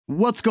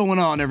What's going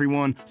on,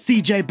 everyone?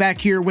 CJ back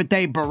here with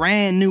a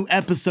brand new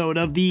episode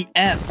of the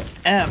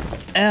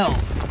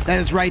SFL. That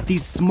is right, the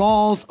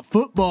Smallz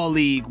Football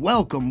League.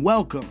 Welcome.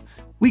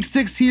 Week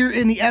 6 here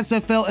in the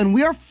SFL, and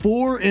we are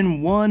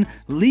 4-1,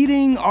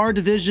 leading our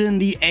division,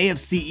 the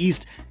AFC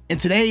East. And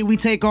today we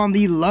take on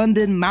the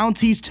London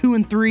Mounties,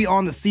 2-3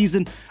 on the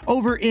season,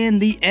 over in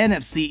the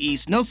NFC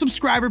East. No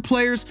subscriber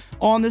players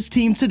on this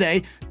team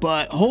today,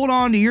 but hold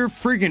on to your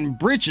friggin'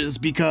 britches,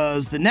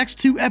 because the next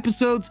two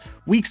episodes,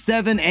 week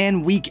 7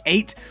 and week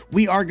 8,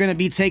 we are going to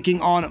be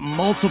taking on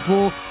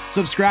multiple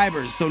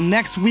subscribers. So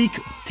next week,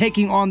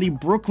 taking on the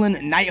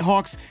Brooklyn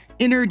Nighthawks,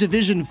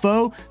 interdivision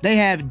foe. They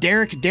have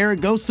Derek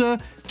Daragosa,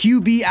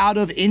 QB out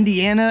of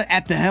Indiana,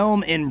 at the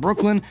helm in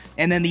Brooklyn.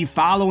 And then the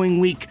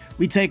following week,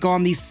 we take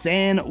on the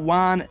San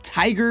Juan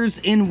Tigers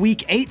in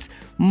week 8.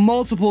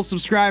 Multiple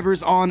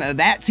subscribers on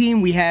that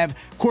team. We have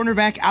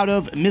cornerback out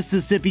of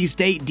Mississippi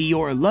State,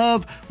 Dior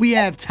Love. We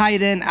have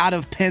tight end out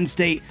of Penn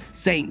State,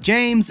 St.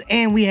 James.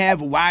 And we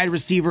have wide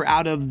receiver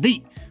out of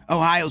the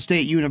Ohio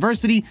State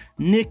University,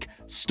 Nick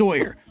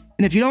Stoyer.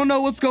 And if you don't know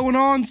what's going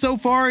on so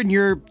far and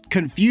you're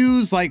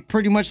confused, like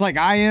pretty much like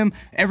I am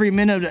every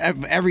minute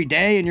of every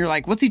day, and you're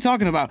like, what's he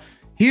talking about?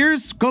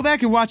 Go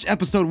back and watch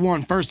episode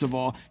 1, first of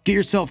all, get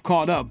yourself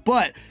caught up.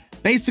 But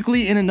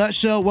basically, in a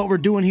nutshell, what we're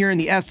doing here in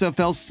the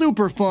SFL,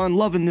 super fun,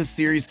 loving this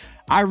series.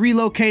 I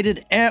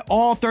relocated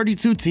all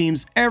 32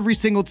 teams, every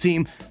single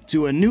team,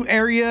 to a new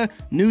area,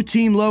 new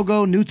team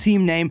logo, new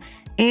team name.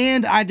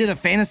 And I did a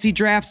fantasy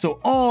draft,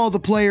 so all the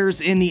players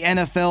in the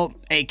NFL,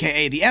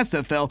 aka the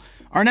SFL,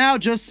 are now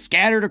just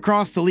scattered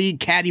across the league,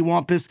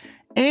 cattywampus.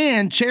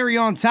 And cherry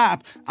on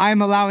top,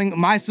 I'm allowing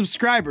my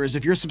subscribers,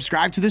 if you're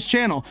subscribed to this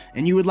channel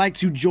and you would like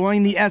to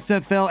join the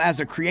SFL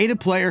as a creative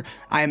player,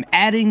 I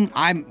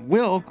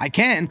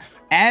can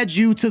add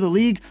you to the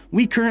league.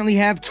 We currently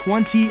have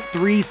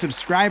 23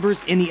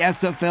 subscribers in the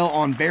SFL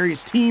on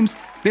various teams,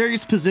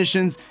 various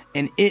positions,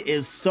 and it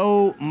is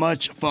so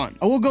much fun.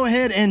 I will go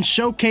ahead and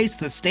showcase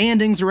the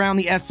standings around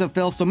the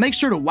SFL, so make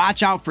sure to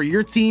watch out for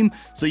your team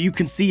so you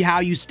can see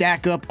how you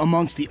stack up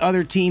amongst the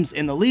other teams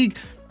in the league.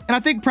 And I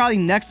think probably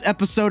next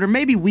episode, or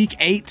maybe week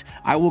 8,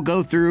 I will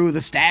go through the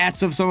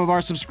stats of some of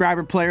our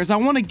subscriber players. I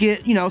want to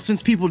get,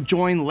 since people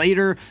join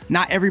later,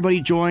 not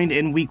everybody joined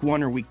in week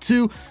 1 or week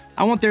 2,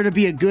 I want there to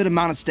be a good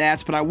amount of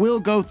stats, but I will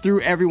go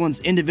through everyone's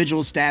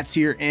individual stats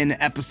here in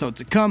episodes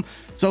to come.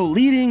 So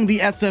leading the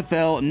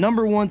SFL,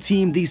 number 1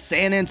 team, the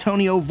San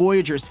Antonio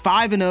Voyagers,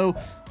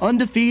 5-0,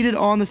 undefeated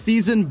on the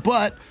season,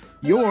 but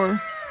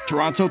your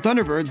Toronto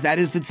Thunderbirds, that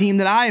is the team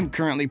that I am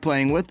currently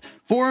playing with,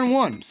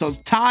 4-1. So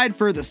tied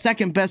for the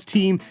second best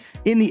team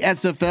in the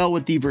SFL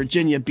with the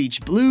Virginia Beach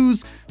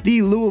Blues,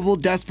 the Louisville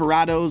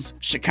Desperados,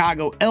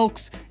 Chicago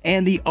Elks,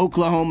 and the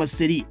Oklahoma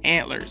City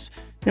Antlers.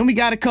 Then we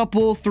got a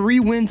couple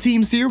 3-win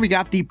teams here. We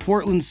got the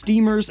Portland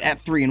Steamers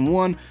at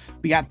 3-1.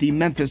 We got the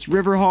Memphis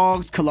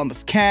Riverhogs,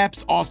 Columbus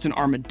Caps, Austin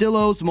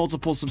Armadillos,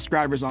 multiple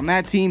subscribers on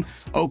that team,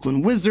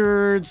 Oakland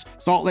Wizards,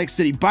 Salt Lake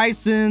City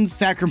Bisons,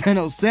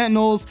 Sacramento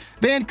Sentinels,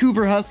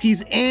 Vancouver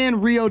Huskies,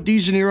 and Rio de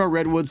Janeiro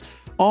Redwoods,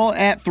 all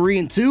at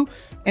 3-2.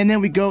 And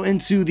then we go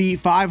into the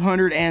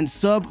 500 and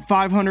sub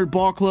 500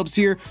 ball clubs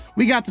here.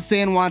 We got the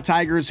San Juan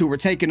Tigers, who we're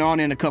taking on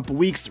in a couple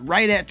weeks,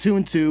 right at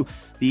 2-2.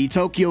 The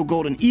Tokyo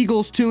Golden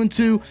Eagles,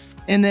 2-2.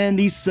 And then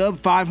the sub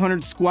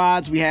 500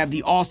 squads, we have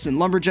the Austin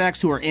Lumberjacks,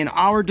 who are in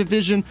our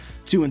division,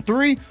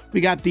 2-3.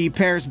 We got the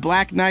Paris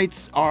Black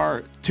Knights,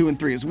 are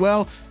 2-3 as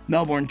well.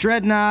 Melbourne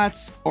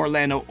Dreadnoughts,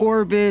 Orlando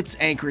Orbits,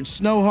 Anchorage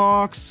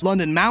Snowhawks,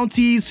 London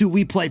Mounties, who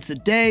we play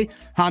today,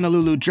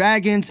 Honolulu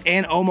Dragons,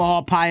 and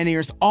Omaha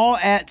Pioneers, all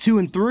at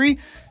 2-3.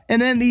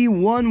 And then the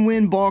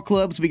 1-win ball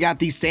clubs, we got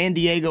the San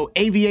Diego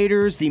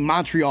Aviators, the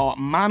Montreal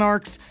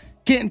Monarchs,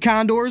 Canton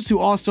Condors, who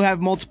also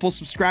have multiple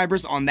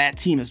subscribers on that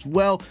team as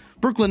well,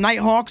 Brooklyn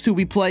Nighthawks, who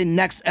we play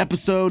next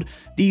episode,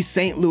 the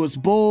St. Louis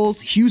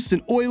Bulls,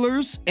 Houston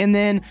Oilers, and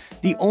then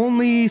the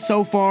only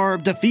so far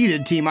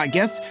defeated team, I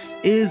guess,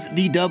 is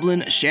the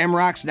Dublin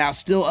Shamrocks. Now,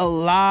 still a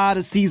lot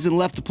of season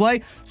left to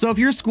play, so if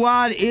your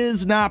squad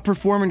is not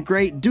performing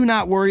great, do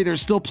not worry,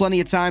 there's still plenty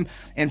of time.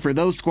 And for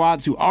those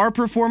squads who are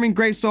performing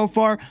great so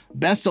far,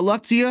 best of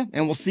luck to you,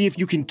 and we'll see if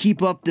you can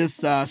keep up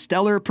this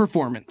stellar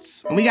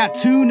performance. And we got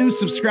 2 new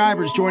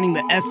subscribers joining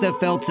the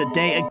SFL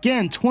today.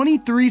 Again,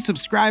 23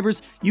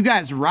 subscribers. You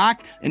guys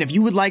rock. And if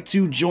you would like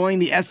to join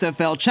the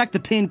SFL, check the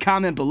pinned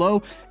comment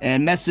below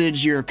and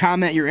message your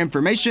comment, your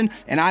information,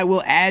 and I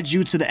will add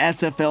you to the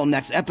SFL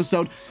next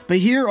episode. But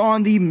here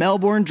on the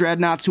Melbourne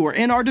Dreadnoughts, who are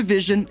in our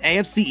division,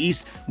 AFC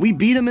East, we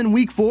beat them in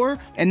week 4,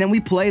 and then we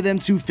play them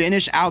to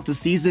finish out the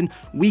season,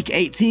 week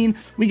 18.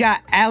 We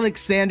got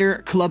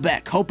Alexander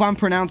Klebeck. Hope I'm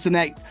pronouncing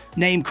that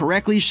name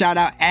correctly. Shout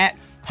out at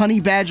Honey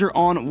Badger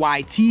on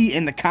YT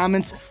in the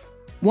comments.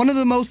 One of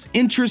the most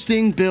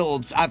interesting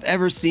builds I've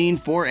ever seen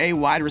for a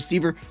wide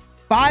receiver.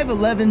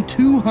 5'11",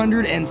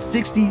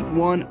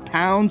 261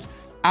 pounds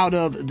out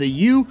of the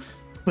U.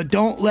 But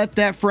don't let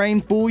that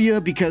frame fool you,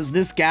 because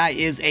this guy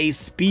is a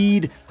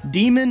speed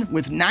demon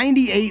with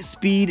 98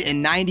 speed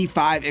and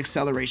 95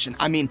 acceleration.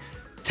 I mean,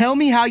 tell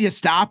me how you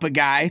stop a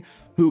guy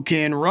who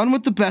can run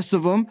with the best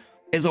of them,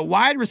 is a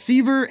wide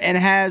receiver, and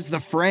has the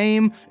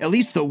frame, at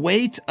least the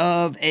weight,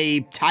 of a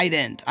tight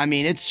end. I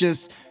mean, it's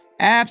just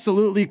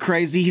absolutely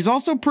crazy. He's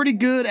also pretty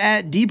good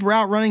at deep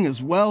route running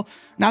as well.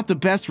 Not the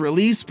best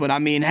release, but I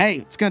mean, hey,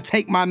 it's going to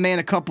take my man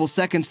a couple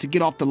seconds to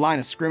get off the line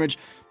of scrimmage.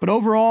 But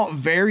overall,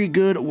 very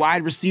good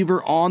wide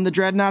receiver on the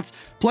Dreadnoughts,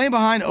 playing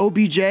behind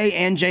OBJ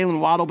and Jalen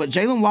Waddle, but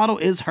Jalen Waddle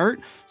is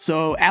hurt,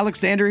 so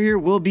Alexander here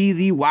will be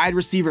the wide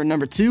receiver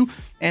number 2,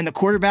 and the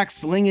quarterback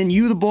slinging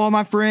you the ball,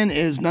 my friend,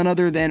 is none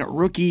other than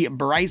rookie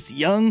Bryce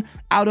Young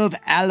out of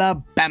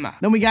Alabama.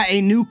 Then we got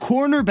a new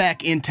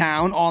cornerback in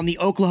town on the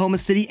Oklahoma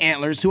City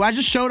Antlers, who I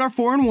just showed our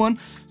 4-1,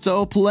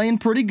 so playing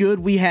pretty good.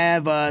 We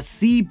have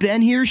C.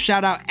 Ben here,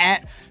 shout out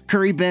at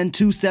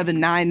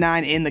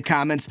CurryBen2799 in the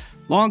comments.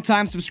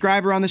 Longtime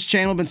subscriber on this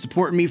channel, been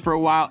supporting me for a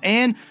while,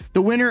 and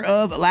the winner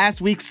of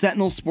last week's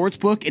Sentinel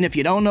Sportsbook. And if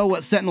you don't know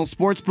what Sentinel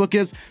Sportsbook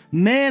is,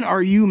 man,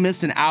 are you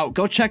missing out.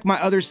 Go check my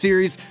other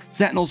series,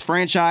 Sentinels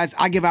Franchise.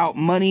 I give out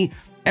money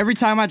every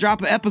time I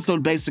drop an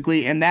episode,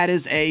 basically, and that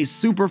is a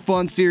super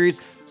fun series,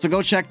 so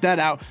go check that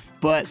out.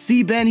 But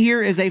C. Ben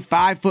here is a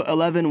 5'11",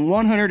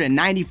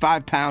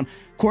 195-pound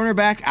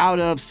cornerback out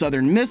of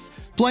Southern Miss,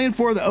 playing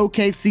for the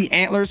OKC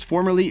Antlers,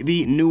 formerly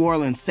the New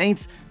Orleans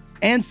Saints.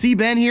 And C.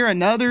 Ben here,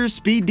 another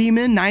speed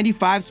demon,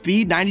 95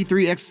 speed,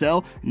 93 XL,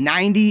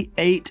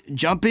 98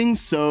 jumping,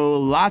 so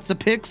lots of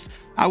picks,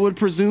 I would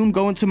presume,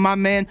 going to my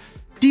man.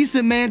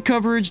 Decent man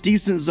coverage,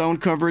 decent zone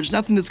coverage,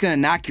 nothing that's going to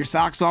knock your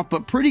socks off,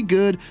 but pretty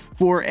good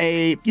for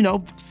a,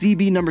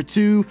 CB number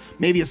 2,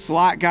 maybe a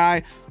slot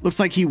guy. Looks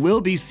like he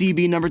will be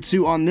CB number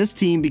 2 on this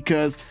team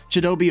because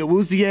Chidobe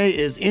Awuzie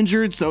is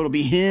injured, so it'll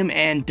be him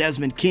and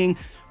Desmond King.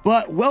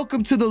 But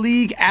welcome to the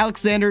league,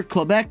 Alexander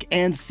Klebeck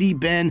and C.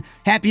 Ben.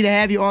 Happy to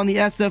have you on the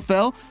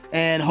SFL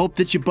and hope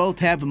that you both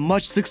have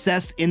much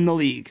success in the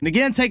league. And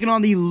again, taking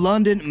on the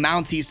London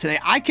Mounties today.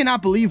 I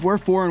cannot believe we're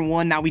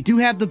 4-1. Now, we do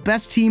have the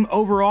best team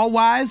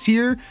overall-wise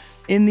here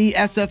in the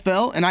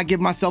SFL, and I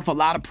give myself a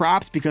lot of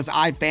props because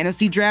I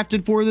fantasy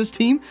drafted for this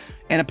team,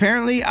 and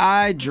apparently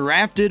I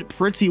drafted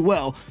pretty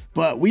well.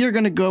 But we are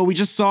going to go, we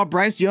just saw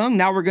Bryce Young.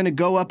 Now we're going to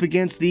go up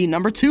against the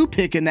number 2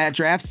 pick in that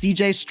draft,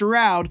 CJ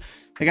Stroud.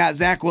 I got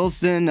Zach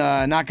Wilson,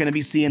 not going to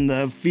be seeing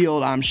the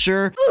field, I'm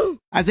sure.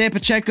 Isaiah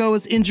Pacheco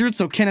is injured,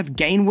 so Kenneth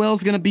Gainwell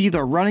is going to be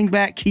the running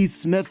back. Keith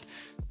Smith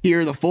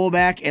here, the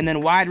fullback. And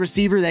then wide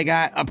receiver, they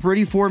got a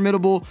pretty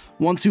formidable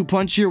 1-2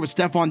 punch here with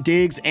Stephon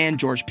Diggs and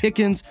George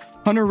Pickens.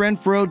 Hunter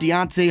Renfrow,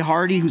 Deontay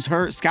Hardy, who's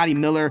hurt. Scotty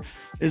Miller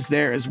is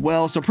there as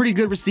well. So pretty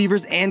good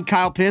receivers, and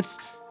Kyle Pitts.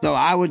 So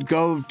I would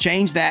go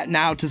change that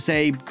now to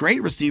say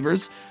great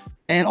receivers.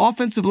 And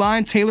offensive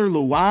line, Taylor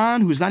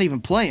Lewan, who's not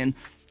even playing,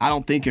 I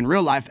don't think, in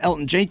real life.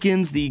 Elton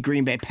Jenkins, the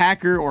Green Bay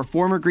Packer or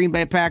former Green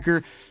Bay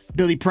Packer.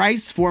 Billy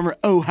Price, former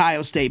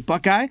Ohio State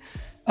Buckeye.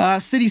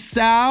 City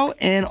Sow,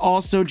 and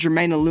also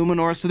Jermaine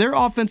Illuminor. So their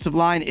offensive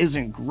line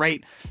isn't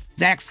great.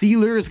 Zach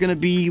Sealer is going to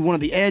be one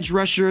of the edge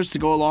rushers to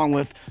go along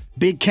with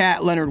Big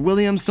Cat Leonard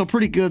Williams. So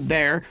pretty good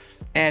there.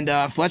 And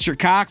Fletcher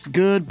Cox,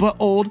 good but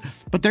old.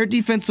 But their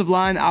defensive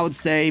line, I would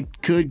say,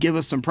 could give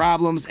us some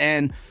problems.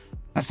 And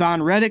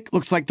Hassan Reddick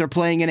looks like they're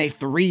playing in a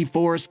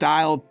 3-4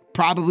 style.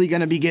 Probably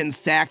going to be getting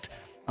sacked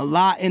a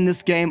lot in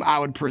this game, I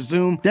would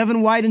presume.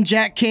 Devin White and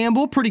Jack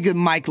Campbell, pretty good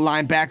Mike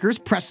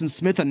linebackers. Preston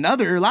Smith,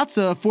 lots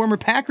of former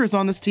Packers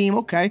on this team.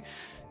 Okay.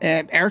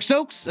 And Eric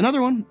Stokes,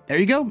 another one. There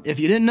you go. If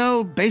you didn't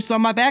know, based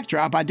on my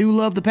backdrop, I do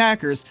love the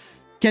Packers.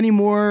 Kenny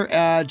Moore,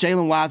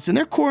 Jalen Watson,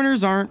 their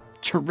corners aren't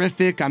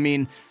terrific. I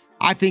mean,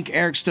 I think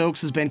Eric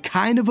Stokes has been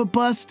kind of a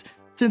bust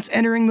since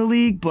entering the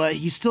league, but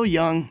he's still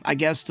young. I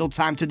guess still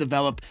time to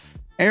develop.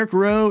 Eric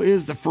Rowe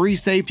is the free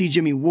safety.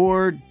 Jimmy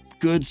Ward,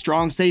 good,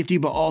 strong safety,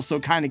 but also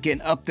kind of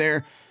getting up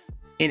there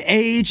in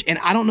age. And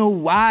I don't know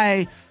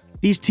why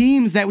these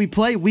teams that we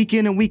play week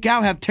in and week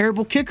out have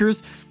terrible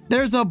kickers.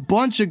 There's a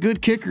bunch of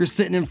good kickers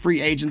sitting in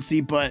free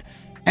agency, but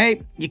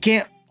hey, you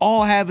can't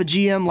all have a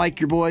GM like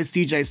your boy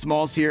CJ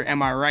Smallz here,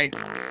 am I right?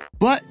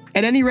 But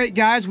at any rate,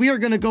 guys, we are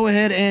going to go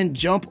ahead and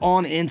jump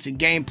on into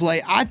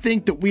gameplay. I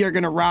think that we are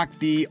going to rock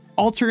the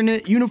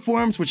alternate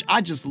uniforms, which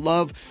I just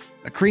love,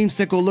 the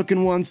creamsicle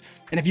looking ones.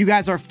 And if you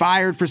guys are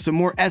fired for some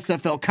more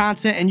SFL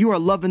content and you are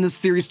loving this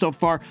series so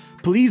far,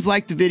 please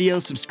like the video,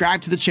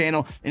 subscribe to the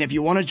channel, and if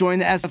you want to join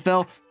the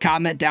SFL,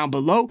 comment down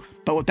below.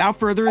 But without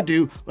further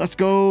ado, let's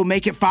go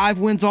make it 5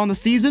 wins on the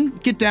season,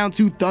 get down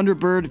to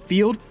Thunderbird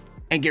Field,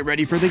 and get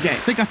ready for the game. I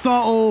think I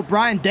saw old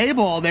Brian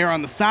Daboll there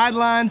on the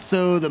sideline,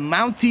 so the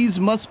Mounties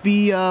must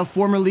be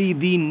formerly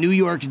the New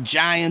York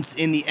Giants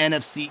in the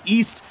NFC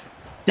East.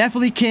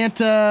 Definitely can't,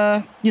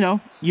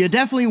 you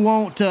definitely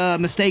won't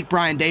mistake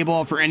Brian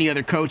Daboll for any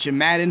other coach in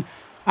Madden.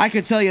 I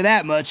can tell you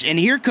that much. And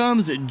here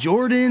comes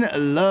Jordan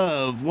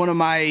Love, one of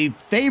my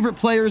favorite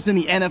players in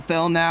the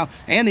NFL now,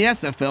 and the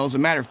SFL, as a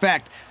matter of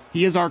fact.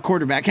 He is our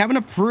quarterback, having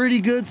a pretty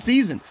good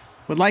season.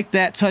 Would like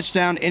that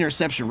touchdown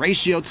interception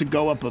ratio to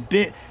go up a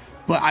bit,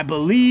 but I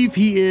believe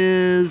he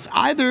is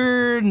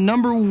either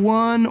number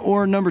 1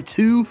 or number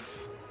 2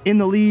 in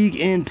the league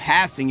in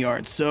passing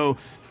yards. So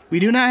We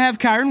do not have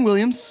Kyron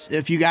Williams.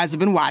 If you guys have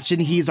been watching,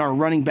 he's our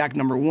running back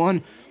number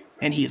 1,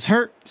 and he is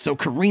hurt. So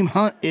Kareem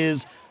Hunt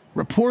is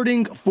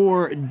reporting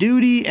for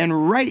duty,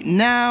 and right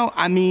now,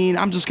 I mean,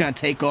 I'm just going to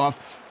take off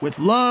with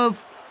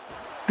Love.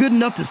 Good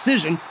enough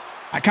decision.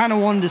 I kind of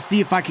wanted to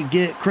see if I could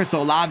get Chris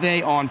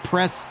Olave on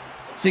press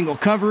single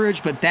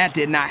coverage, but that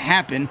did not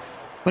happen.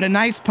 But a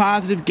nice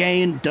positive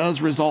gain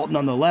does result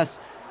nonetheless.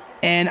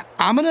 And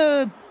I'm going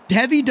to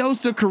heavy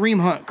dose of Kareem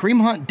Hunt.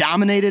 Kareem Hunt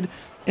dominated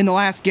in the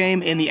last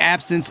game in the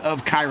absence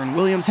of Kyron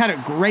Williams. Had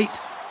a great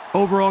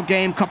overall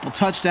game, couple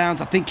touchdowns.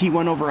 I think he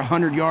went over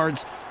 100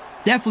 yards.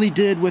 Definitely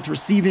did with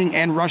receiving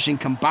and rushing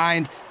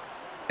combined.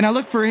 And I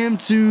look for him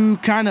to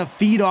kind of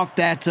feed off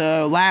that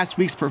last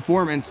week's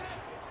performance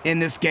in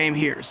this game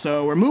here.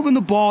 So we're moving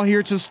the ball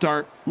here to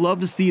start.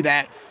 Love to see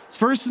that. It's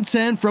 1st and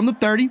 10 from the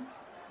 30.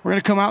 We're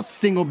going to come out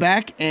single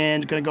back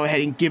and going to go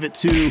ahead and give it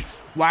to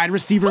wide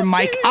receiver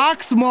Mike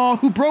Oxmall,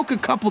 who broke a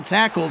couple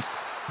tackles.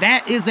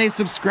 That is a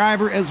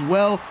subscriber as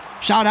well.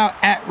 Shout out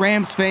at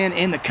Rams fan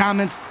in the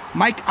comments.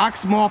 Mike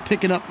Oxmall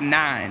picking up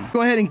 9.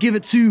 Go ahead and give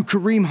it to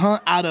Kareem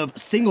Hunt out of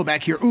single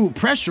back here. Ooh,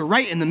 pressure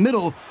right in the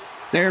middle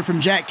there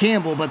from Jack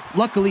Campbell, but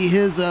luckily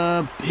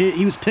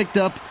he was picked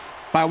up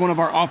by one of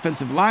our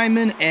offensive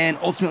linemen, and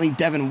ultimately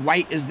Devin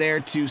White is there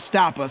to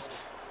stop us.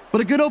 But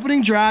a good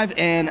opening drive,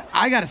 and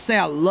I gotta say,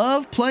 I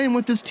love playing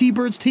with this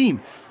T-Birds team.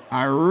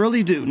 I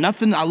really do.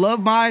 I love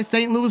my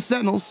St. Louis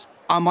Sentinels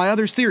on my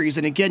other series,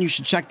 and again, you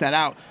should check that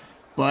out.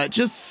 But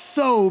just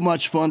so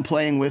much fun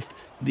playing with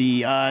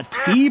the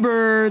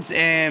T-Birds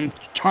and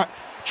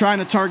trying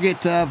to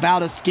target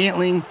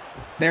Valdez-Scantling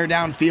there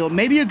downfield.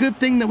 Maybe a good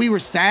thing that we were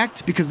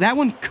sacked, because that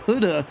one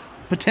could have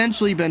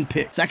potentially been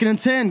picked. 2nd and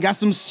 10. Got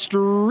some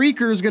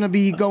streakers going to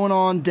be going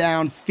on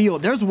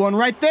downfield. There's one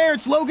right there.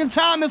 It's Logan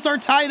Thomas, our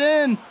tight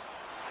end.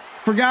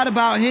 Forgot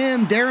about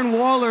him. Darren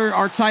Waller,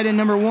 our tight end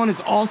number 1, is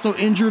also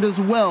injured as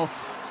well.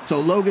 So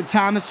Logan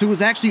Thomas, who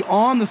was actually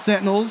on the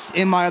Sentinels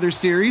in my other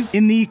series,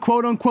 in the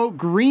quote-unquote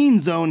green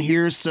zone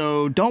here.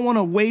 So don't want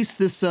to waste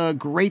this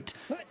great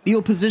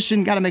field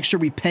position. Got to make sure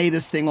we pay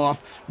this thing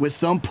off with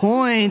some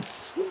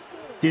points.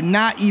 Did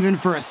not even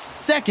for a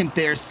second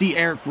there see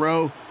Eric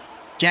Rowe.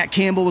 Jack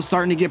Campbell was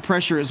starting to get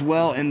pressure as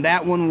well, and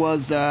that one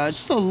was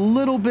just a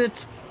little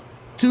bit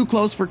too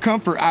close for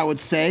comfort, I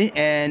would say.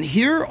 And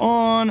here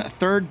on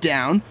 3rd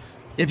down,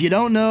 if you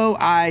don't know,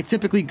 I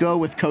typically go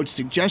with coach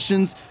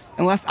suggestions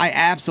unless I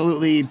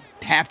absolutely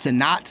have to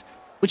not,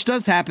 which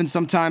does happen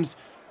sometimes.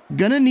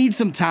 Gonna need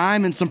some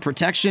time and some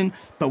protection,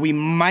 but we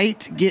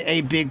might get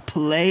a big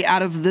play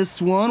out of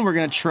this one. We're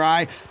gonna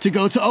try to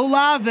go to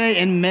Olave,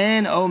 and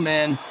man, oh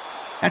man,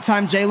 that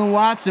time Jalen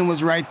Watson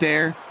was right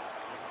there.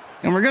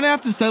 And we're going to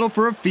have to settle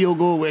for a field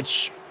goal,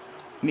 which,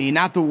 I mean,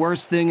 not the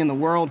worst thing in the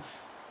world.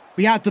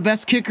 We got the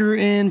best kicker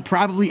in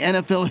probably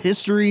NFL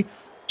history,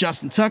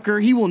 Justin Tucker.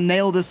 He will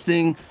nail this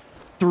thing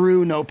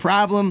through no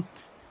problem.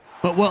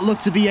 But what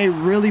looked to be a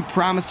really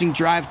promising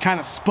drive kind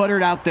of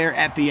sputtered out there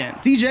at the end.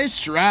 CJ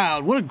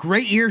Stroud, what a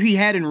great year he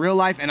had in real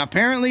life, and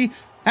apparently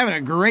having a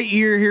great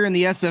year here in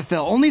the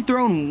SFL. Only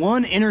thrown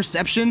 1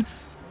 interception,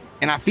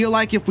 and I feel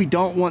like if we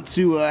don't want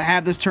to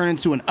have this turn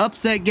into an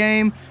upset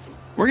game,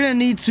 we're going to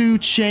need to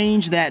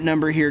change that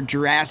number here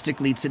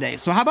drastically today.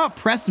 So how about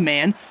press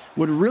man?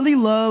 Would really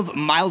love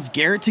Myles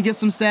Garrett to get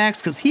some sacks,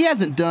 because he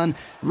hasn't done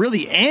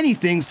really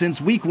anything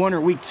since week 1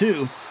 or week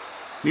 2.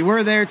 We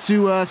were there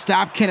to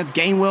stop Kenneth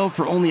Gainwell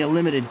for only a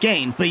limited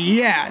gain. But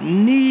yeah,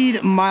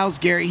 need Myles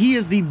Garrett. He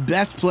is the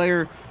best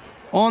player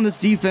on this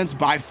defense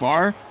by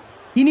far.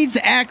 He needs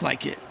to act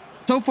like it.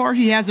 So far,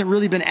 he hasn't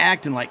really been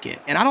acting like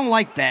it, and I don't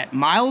like that.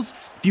 Myles,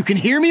 if you can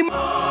hear me...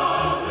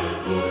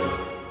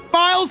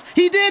 Myles,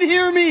 he did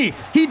hear me.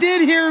 He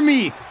did hear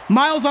me.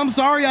 Myles, I'm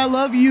sorry. I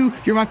love you.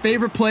 You're my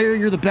favorite player.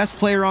 You're the best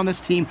player on this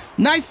team.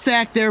 Nice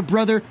sack there,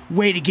 brother.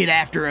 Way to get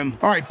after him.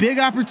 All right, big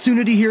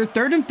opportunity here.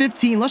 3rd and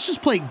 15. Let's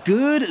just play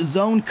good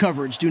zone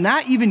coverage. Do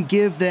not even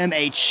give them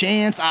a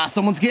chance.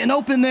 Someone's getting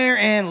open there,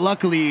 and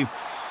luckily,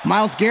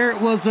 Myles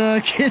Garrett was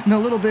getting a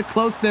little bit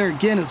close there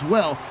again as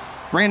well.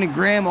 Brandon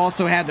Graham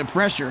also had the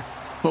pressure.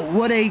 But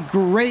what a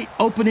great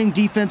opening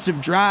defensive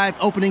drive,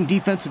 opening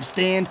defensive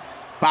stand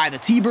by the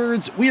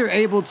T-Birds. We are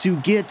able to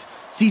get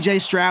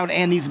CJ Stroud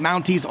and these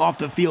Mounties off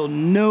the field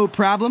no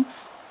problem.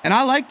 And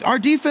our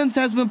defense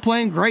has been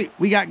playing great.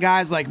 We got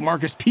guys like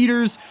Marcus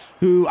Peters,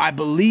 who I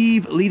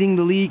believe leading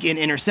the league in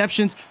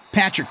interceptions.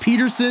 Patrick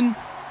Peterson,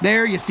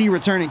 there you see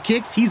returning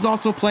kicks. He's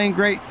also playing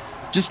great.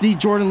 Just need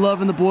Jordan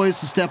Love and the boys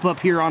to step up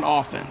here on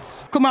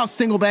offense. Come out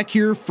single back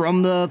here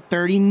from the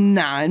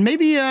 39.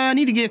 Maybe I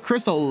need to get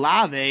Chris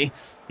Olave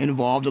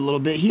involved a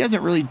little bit. He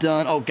hasn't really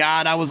done... Oh,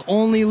 God, I was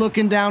only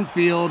looking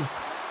downfield.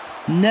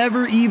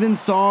 Never even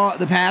saw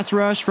the pass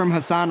rush from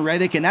Hassan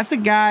Reddick, and that's a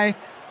guy,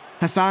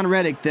 Hassan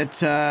Reddick,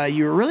 that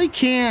you really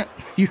can't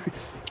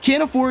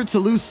afford to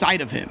lose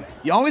sight of him.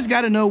 You always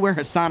got to know where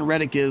Hassan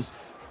Reddick is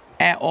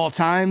at all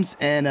times,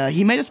 and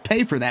he made us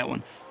pay for that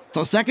one.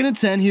 So 2nd and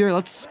 10 here.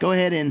 Let's go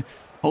ahead and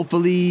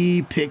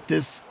hopefully pick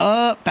this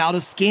up.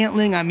 Valdez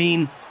Scantling, I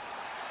mean,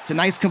 it's a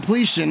nice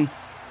completion.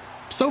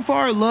 So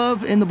far,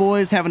 Love and the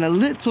boys having a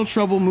little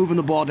trouble moving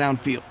the ball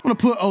downfield. I'm going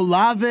to put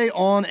Olave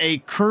on a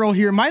curl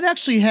here. Might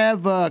actually have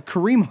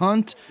Kareem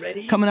Hunt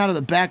coming out of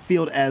the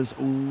backfield as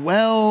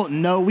well.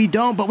 No, we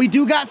don't, but we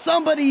do got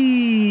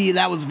somebody.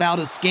 That was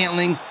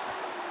Valdez-Scantling.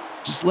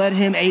 Just led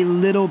him a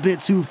little bit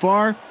too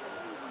far.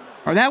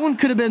 Or that one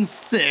could have been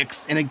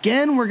 6. And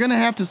again, we're going to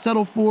have to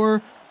settle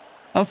for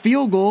a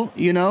field goal.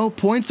 You know,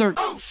 points are...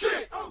 Oh,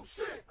 shit! Oh,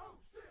 shit!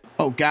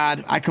 Oh,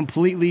 God, I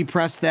completely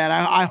pressed that.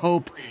 I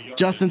hope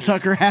Justin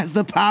Tucker has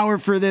the power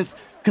for this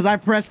because I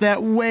pressed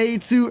that way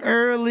too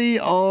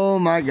early. Oh,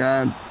 my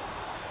God.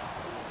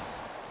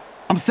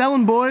 I'm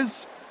selling,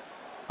 boys.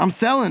 I'm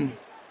selling.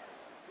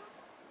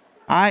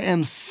 I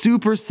am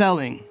super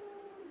selling.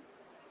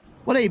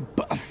 I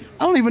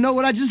don't even know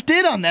what I just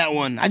did on that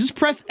one. I just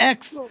pressed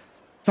X. So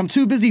I'm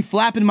too busy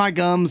flapping my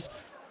gums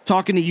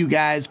talking to you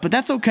guys. But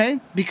that's okay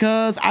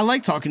because I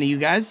like talking to you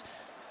guys.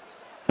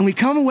 And we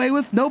come away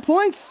with no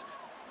points.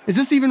 Is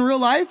this even real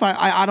life?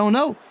 I don't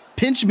know.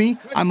 Pinch me.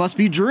 I must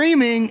be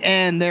dreaming.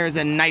 And there's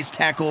a nice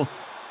tackle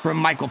from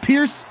Michael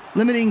Pierce,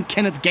 limiting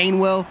Kenneth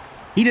Gainwell.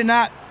 He did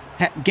not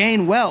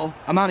gain well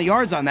amount of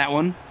yards on that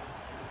one.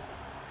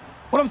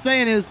 What I'm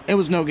saying is, it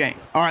was no gain.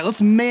 All right,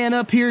 let's man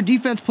up here.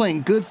 Defense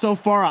playing good so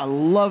far. I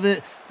love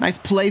it. Nice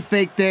play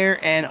fake there.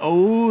 And,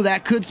 oh,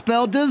 that could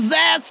spell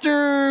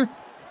disaster.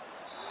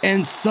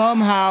 And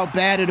somehow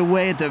batted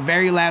away at the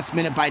very last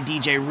minute by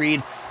DJ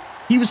Reed.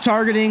 He was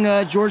targeting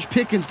George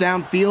Pickens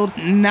downfield.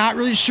 Not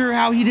really sure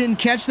how he didn't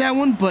catch that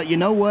one, but you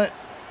know what?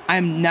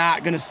 I'm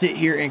not going to sit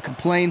here and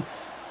complain.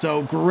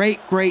 So great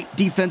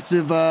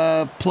defensive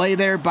play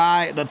there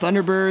by the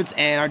Thunderbirds.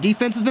 And our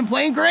defense has been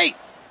playing great.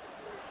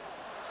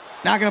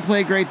 Not going to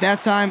play great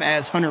that time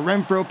as Hunter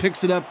Renfrow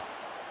picks it up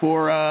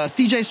for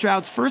C.J.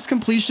 Stroud's first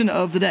completion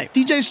of the day.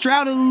 C.J.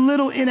 Stroud a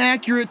little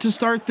inaccurate to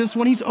start this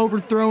one. He's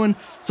overthrowing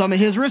some of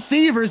his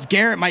receivers.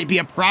 Garrett might be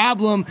a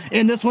problem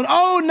in this one.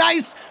 Oh,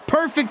 nice.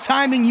 Perfect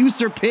timing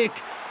user pick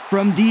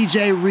from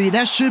DJ Reed.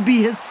 That should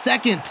be his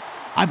second,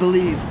 I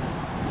believe.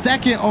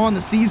 Second on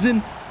the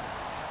season.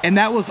 And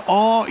that was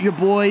all your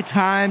boy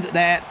timed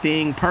that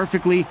thing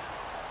perfectly.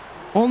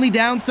 Only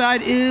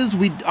downside is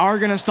we are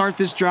going to start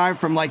this drive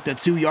from like the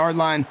 2-yard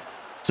line.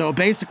 So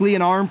basically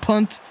an arm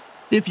punt,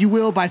 if you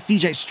will, by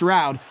C.J.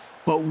 Stroud.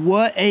 But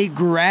what a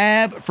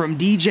grab from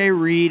DJ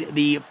Reed,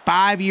 the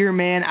 5-year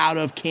man out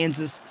of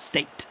Kansas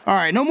State. All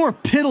right, no more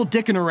piddle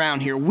dicking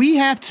around here. We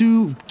have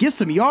to get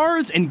some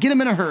yards and get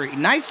them in a hurry.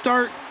 Nice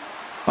start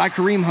by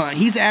Kareem Hunt.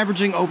 He's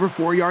averaging over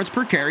 4 yards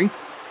per carry.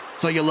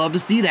 So you'll love to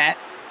see that.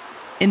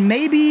 And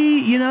maybe,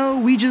 you know,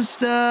 we just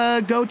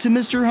go to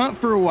Mr. Hunt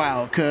for a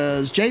while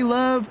because J.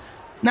 Love,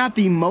 not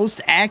the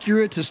most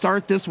accurate to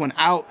start this one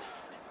out.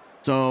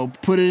 So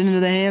put it into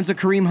the hands of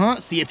Kareem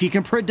Hunt, see if he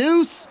can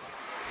produce.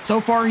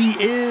 So far, he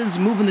is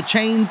moving the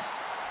chains,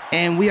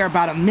 and we are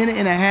about a minute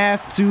and a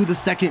half to the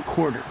second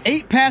quarter.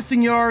 8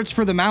 passing yards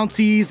for the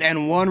Mounties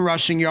and 1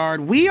 rushing yard.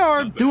 We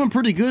are doing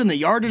pretty good in the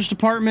yardage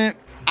department.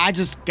 I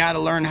just got to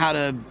learn how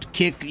to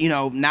kick, you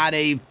know, not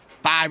a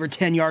 5 or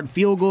 10 yard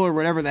field goal or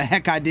whatever the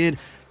heck I did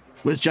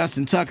with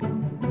Justin Tucker.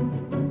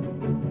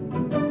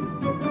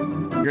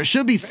 There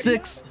should be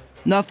 6-0,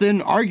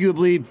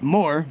 arguably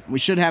more. We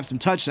should have some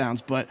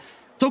touchdowns, but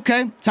it's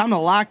okay. Time to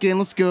lock in.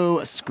 Let's go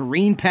a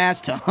screen pass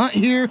to Hunt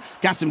here.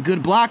 Got some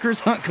good blockers.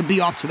 Hunt could be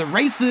off to the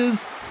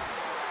races.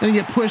 Gonna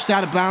get pushed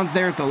out of bounds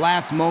there at the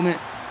last moment.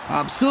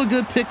 Still a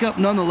good pickup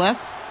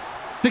nonetheless.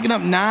 Picking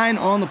up 9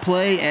 on the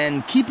play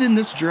and keeping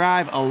this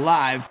drive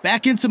alive.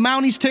 Back into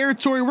Mounties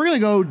territory. We're going to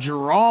go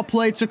draw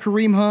play to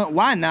Kareem Hunt.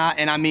 Why not?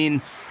 And I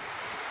mean,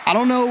 I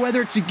don't know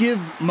whether to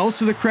give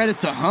most of the credit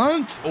to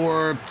Hunt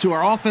or to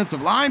our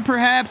offensive line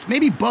perhaps.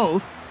 Maybe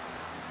both.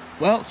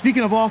 Well,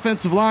 speaking of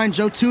offensive line,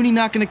 Joe Tooney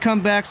not going to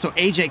come back. So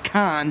A.J.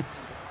 Khan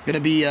going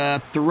to be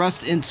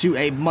thrust into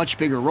a much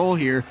bigger role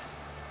here.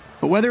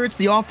 But whether it's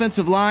the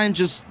offensive line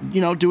just,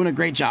 you know, doing a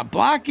great job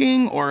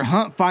blocking or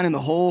Hunt finding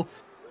the hole,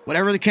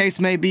 whatever the case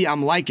may be,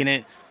 I'm liking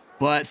it.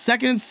 But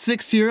 2nd and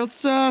 6 here. Let's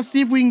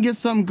see if we can get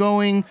something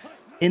going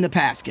in the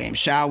pass game,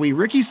 shall we?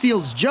 Ricky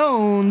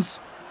Seals-Jones,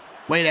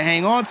 way to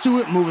hang on to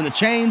it, moving the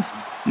chains.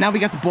 Now we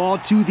got the ball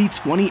to the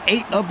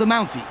 28 of the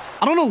Mounties.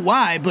 I don't know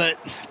why, but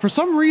for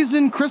some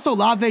reason, Chris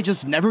Olave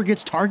just never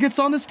gets targets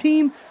on this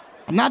team.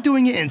 I'm not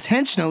doing it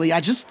intentionally.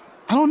 I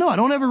don't know. I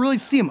don't ever really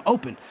see him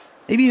open.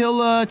 Maybe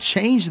he'll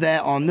change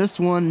that on this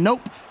one.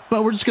 Nope.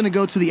 But we're just going to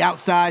go to the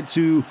outside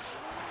to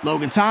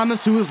Logan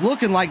Thomas, who is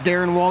looking like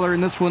Darren Waller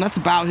in this one. That's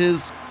about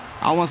his,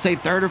 I want to say,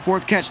 3rd or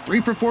 4th catch.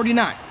 3 for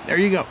 49. There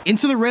you go.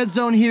 Into the red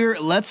zone here.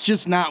 Let's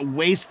just not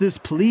waste this,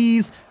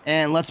 please.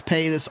 And let's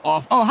pay this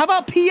off. Oh, how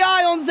about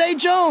PI on Zay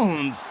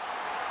Jones?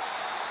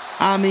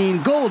 I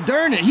mean, gold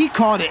darn it. He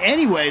caught it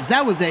anyways.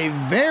 That was a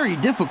very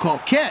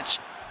difficult catch.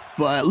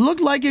 But it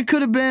looked like it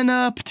could have been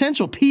a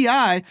potential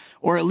PI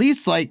or at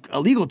least like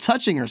illegal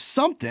touching or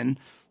something.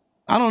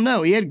 I don't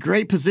know. He had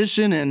great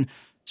position and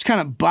just kind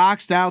of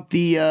boxed out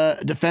the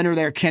defender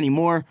there, Kenny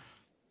Moore.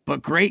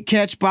 But great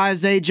catch by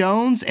Zay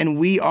Jones, and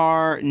we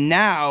are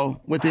now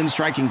within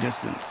striking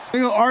distance.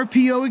 Here we go,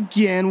 RPO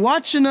again.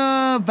 Watching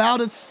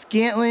Valdez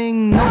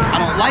Scantling. Nope, I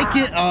don't like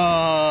it.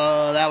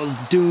 That was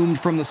doomed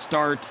from the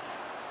start.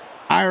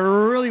 I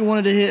really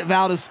wanted to hit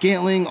Valdez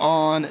Scantling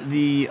on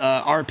the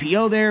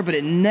RPO there, but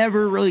it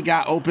never really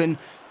got open.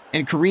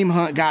 And Kareem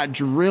Hunt got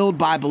drilled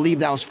by, I believe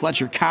that was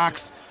Fletcher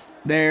Cox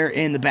there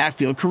in the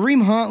backfield.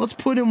 Kareem Hunt, let's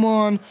put him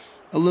on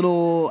a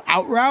little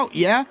out route,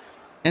 yeah.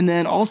 And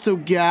then also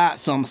got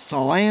some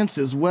slants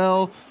as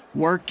well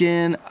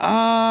working.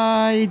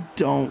 I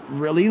don't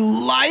really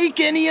like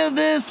any of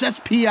this. That's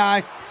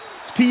PI.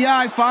 It's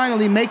PI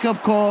finally.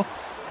 Makeup call.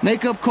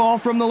 Makeup call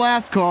from the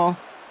last call.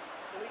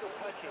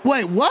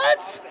 Wait,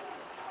 what?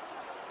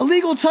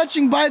 Illegal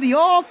touching by the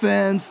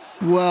offense.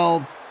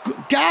 Well,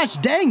 gosh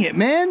dang it,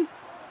 man.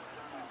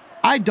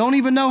 I don't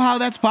even know how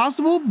that's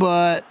possible,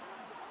 but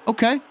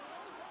okay.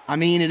 I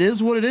mean, it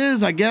is what it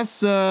is. I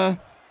guess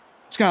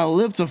it's got to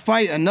live to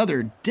fight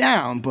another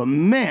down, but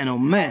man, oh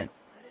man.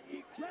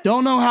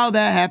 Don't know how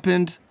that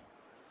happened.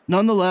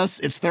 Nonetheless,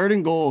 it's 3rd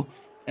and goal,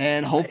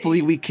 and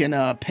hopefully we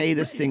can pay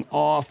this thing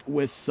off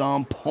with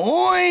some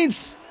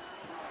points.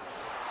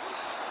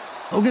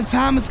 Logan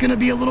Thomas going to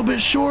be a little bit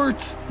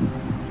short.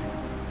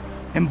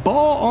 And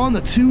ball on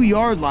the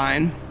 2-yard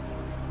line.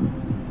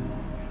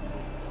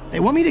 They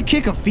want me to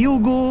kick a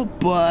field goal,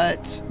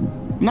 but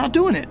I'm not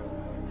doing it.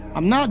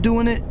 I'm not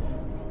doing it.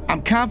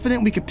 I'm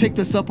confident we could pick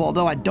this up,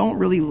 although I don't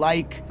really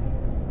like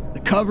the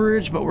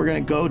coverage, but we're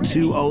going to go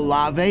to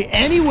Olave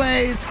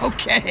anyways.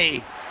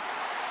 Okay.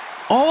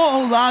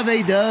 All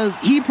Olave does,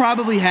 he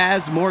probably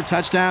has more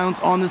touchdowns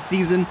on the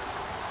season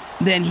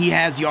than he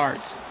has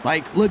yards.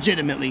 Like,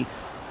 legitimately.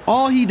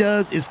 All he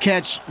does is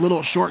catch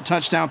little short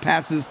touchdown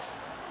passes.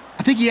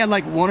 I think he had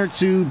like 1 or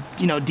 2,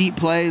 deep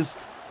plays.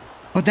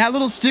 But that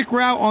little stick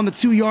route on the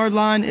 2-yard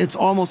line, it's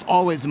almost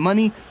always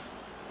money.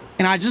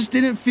 And I just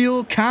didn't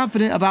feel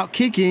confident about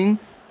kicking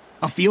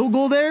a field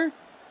goal there.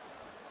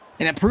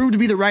 And it proved to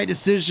be the right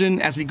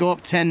decision as we go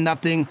up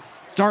 10-0.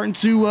 Starting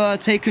to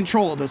take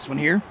control of this one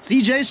here.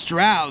 CJ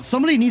Stroud.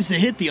 Somebody needs to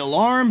hit the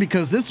alarm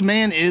because this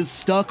man is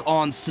stuck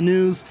on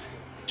snooze.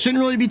 Shouldn't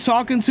really be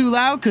talking too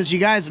loud because you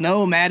guys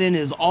know Madden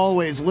is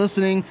always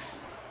listening.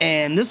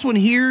 And this one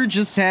here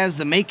just has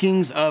the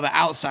makings of an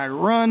outside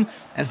run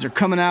as they're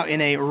coming out in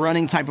a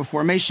running type of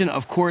formation.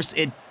 Of course,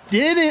 it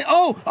didn't.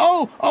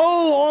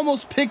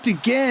 Almost picked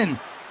again.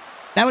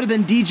 That would have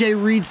been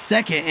DJ Reed's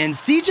second. And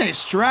CJ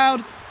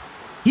Stroud,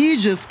 he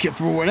just,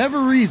 for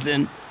whatever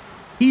reason,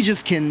 he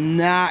just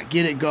cannot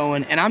get it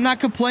going. And I'm not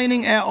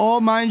complaining at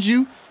all, mind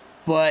you,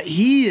 but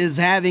he is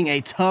having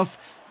a tough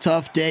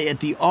day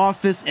at the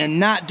office, and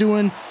not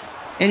doing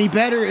any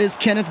better is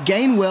Kenneth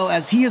Gainwell,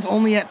 as he is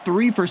only at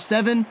 3 for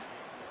 7.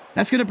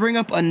 That's going to bring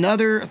up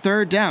another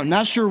 3rd down.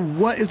 Not sure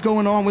what is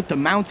going on with the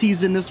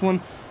Mounties in this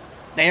one.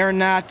 They are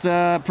not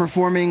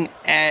performing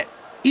at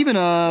even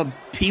a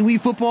Pee Wee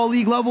Football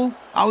League level,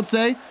 I would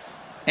say.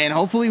 And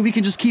hopefully we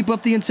can just keep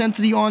up the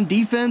intensity on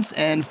defense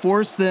and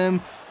force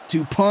them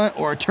to punt,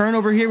 or a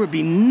turnover here would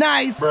be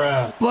nice.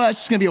 Bruh. But it's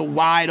just going to be a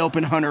wide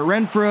open Hunter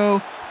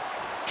Renfrow.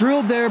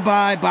 Drilled there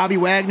by Bobby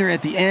Wagner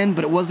at the end,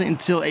 but it wasn't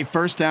until a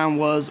 1st down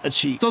was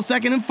achieved. So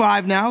 2nd and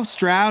 5 now.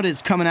 Stroud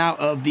is coming out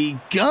of the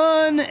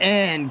gun,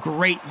 and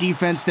great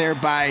defense there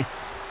by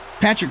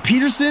Patrick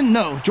Peterson.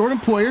 No, Jordan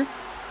Poyer.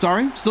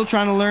 Sorry, still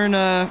trying to learn,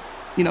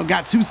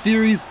 got 2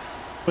 series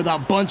with a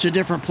bunch of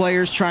different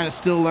players, trying to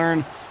still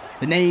learn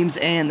the names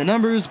and the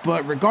numbers.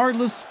 But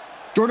regardless,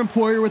 Jordan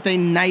Poyer with a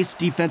nice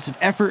defensive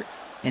effort.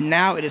 And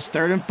now it is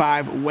 3rd and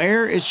 5.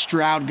 Where is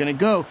Stroud going to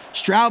go?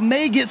 Stroud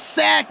may get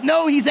sacked.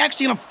 No, he's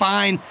actually going to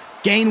find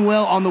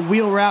Gainwell on the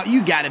wheel route.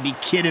 You got to be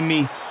kidding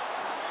me.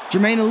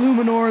 Jermaine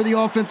Illuminor, the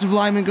offensive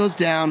lineman, goes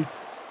down.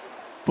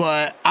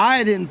 But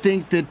I didn't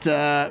think that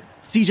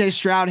CJ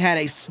Stroud had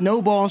a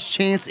snowball's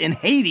chance in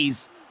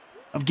Hades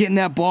of getting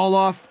that ball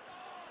off.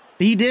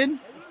 He did.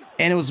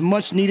 And it was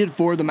much needed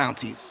for the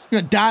Mounties. We're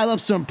going to dial up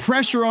some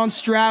pressure on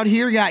Stroud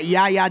here. We got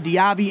Yaya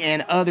Diaby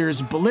and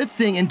others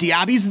blitzing, and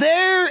Diaby's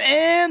there,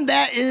 and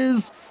that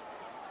is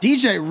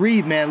DJ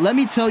Reed, man. Let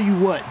me tell you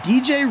what,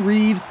 DJ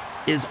Reed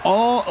is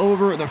all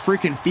over the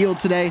freaking field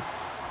today.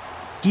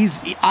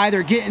 He's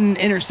either getting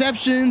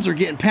interceptions or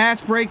getting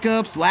pass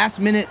breakups, last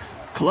minute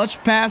clutch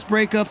pass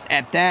breakups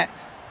at that,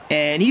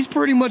 and he's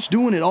pretty much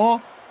doing it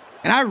all.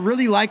 And I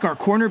really like our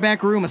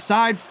cornerback room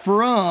aside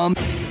from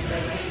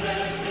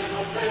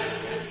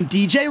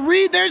DJ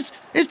Reed.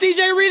 It's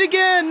DJ Reed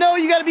again. No,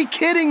 you got to be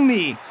kidding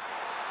me.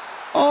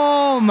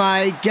 Oh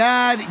my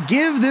God.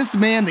 Give this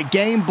man the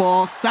game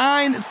ball.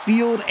 Signed,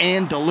 sealed,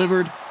 and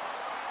delivered.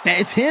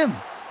 It's him.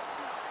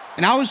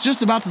 And I was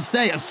just about to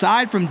say,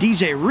 aside from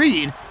DJ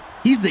Reed,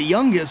 he's the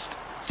youngest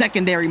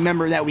secondary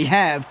member that we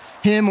have.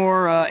 Him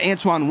or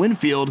Antoine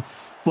Winfield.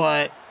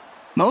 But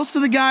most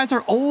of the guys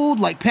are old,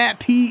 like Pat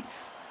Pete,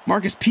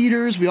 Marcus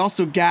Peters. We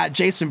also got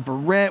Jason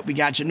Verrett. We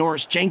got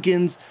Janoris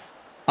Jenkins.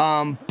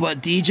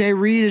 But DJ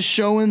Reed is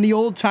showing the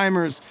old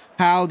timers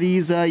how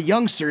these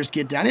youngsters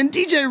get down. And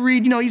DJ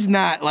Reed, he's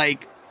not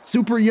like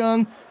super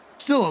young.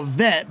 still a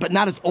vet, but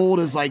not as old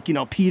as like, you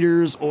know,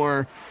 Peters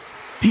or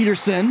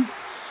Peterson.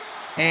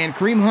 And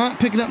Kareem Hunt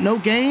picking up no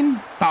gain.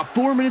 About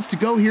 4 minutes to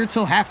go here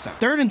till halftime.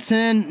 3rd and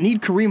 10,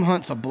 need Kareem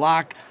Hunt to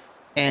block.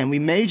 And we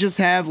may just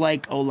have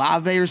like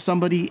Olave or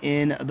somebody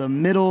in the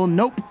middle.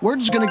 Nope, we're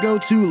just going to go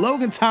to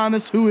Logan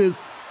Thomas, who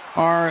is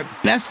our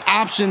best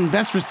option,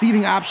 best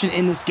receiving option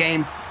in this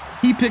game.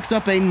 He picks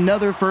up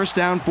another first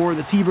down for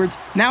the T-Birds,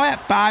 now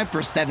at 5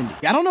 for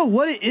 70. I don't know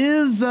what it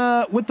is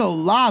with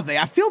Olave.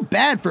 I feel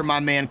bad for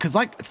my man because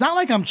like it's not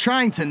like I'm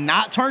trying to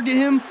not target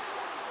him,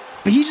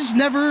 but he just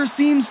never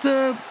seems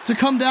to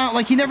come down.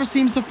 Like he never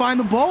seems to find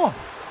the ball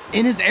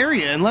in his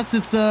area unless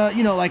it's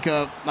you know, like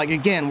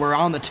again, we're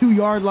on the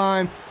 2-yard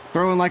line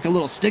throwing like a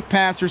little stick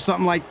pass or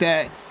something like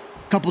that.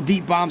 A couple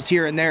deep bombs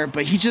here and there,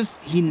 but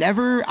he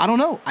never, I don't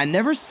know. I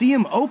never see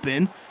him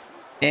open.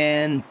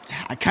 And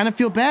I kind of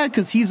feel bad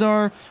because he's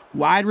our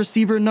wide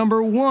receiver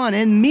number 1.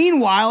 And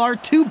meanwhile, our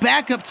 2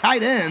 backup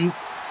tight ends,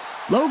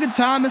 Logan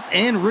Thomas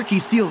and Ricky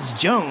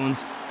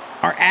Seals-Jones,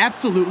 are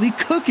absolutely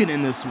cooking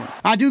in this one.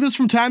 I do this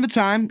from time to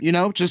time, you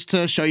know, just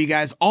to show you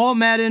guys all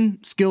Madden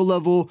skill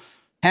level,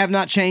 have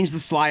not changed the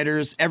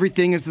sliders.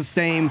 Everything is the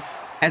same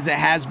as it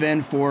has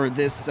been for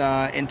this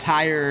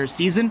entire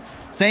season.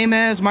 Same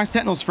as my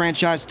Sentinels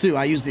franchise too.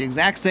 I use the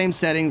exact same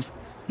settings.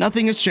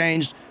 Nothing has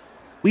changed.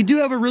 We do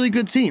have a really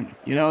good team.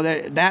 You know,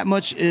 that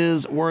much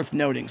is worth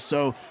noting.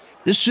 So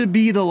this should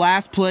be the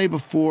last play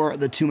before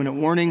the 2-minute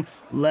warning.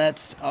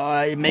 Let's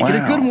make it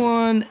a good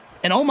one.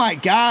 And oh my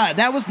God,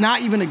 that was not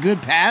even a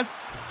good pass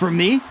for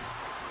me.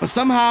 But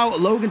somehow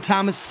Logan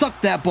Thomas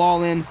sucked that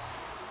ball in.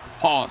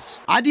 Pause.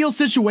 Ideal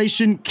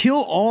situation,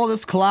 kill all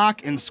this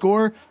clock and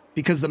score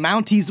because the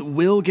Mounties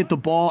will get the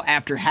ball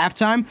after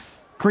halftime.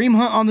 Kareem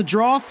Hunt on the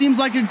draw seems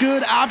like a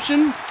good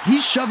option.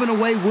 He's shoving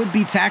away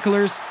would-be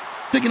tacklers.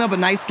 Picking up a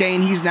nice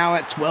gain. He's now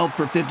at 12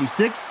 for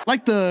 56.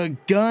 Like the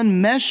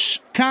gun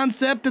mesh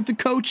concept that the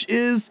coach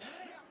is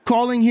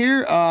calling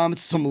here.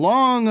 It's some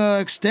long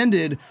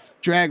extended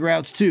drag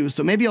routes too.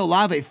 So maybe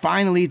Olave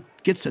finally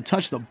gets to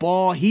touch the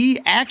ball.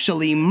 He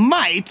actually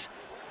might.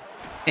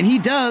 And he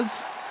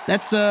does.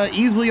 That's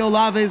easily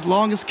Olave's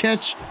longest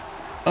catch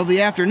of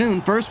the afternoon.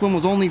 First one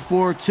was only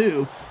for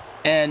 2.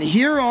 And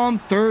here on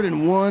 3rd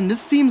and 1, this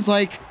seems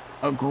like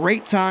a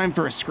great time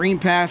for a screen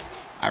pass.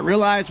 I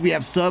realize we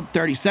have sub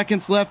 30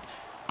 seconds left.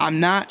 I'm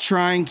not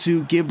trying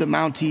to give the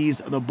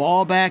Mounties the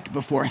ball back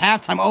before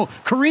halftime. Oh,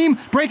 Kareem,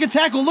 break a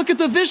tackle. Look at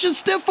the vicious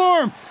stiff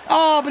arm.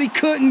 Oh, but he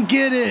couldn't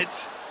get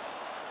it.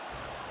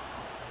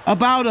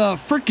 About a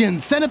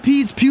freaking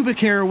centipede's pubic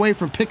hair away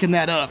from picking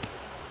that up.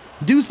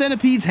 Do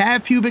centipedes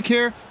have pubic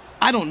hair?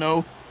 I don't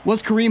know.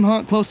 Was Kareem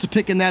Hunt close to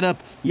picking that up?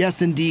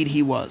 Yes, indeed,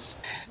 he was.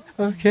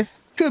 Okay.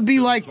 Could be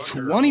like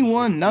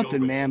 21-0,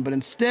 man, but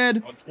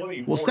instead,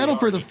 we'll settle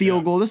for the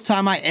field goal. This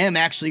time I am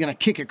actually going to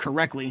kick it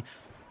correctly.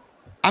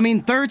 I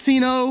mean,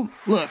 13-0,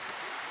 look,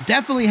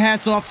 definitely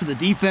hats off to the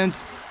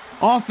defense.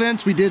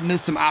 Offense, we did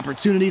miss some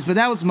opportunities, but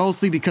that was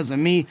mostly because of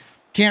me.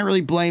 Can't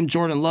really blame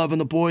Jordan Love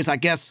and the boys. I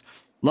guess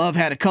Love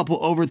had a couple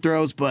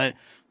overthrows, but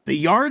the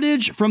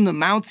yardage from the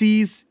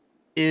Mounties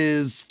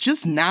is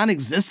just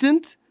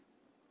non-existent.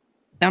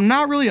 I'm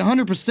not really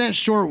 100%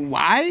 sure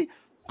why.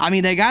 I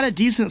mean, they got a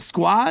decent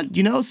squad,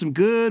 you know, some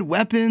good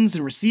weapons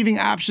and receiving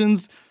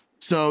options.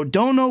 So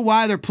don't know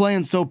why they're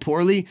playing so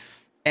poorly.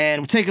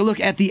 And we'll take a look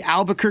at the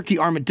Albuquerque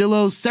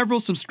Armadillos, several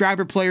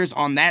subscriber players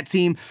on that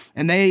team,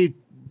 and they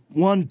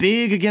won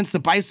big against the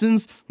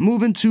Bisons,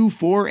 moving to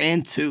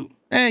 4-2.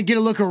 And get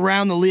a look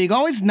around the league.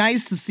 Always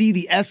nice to see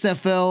the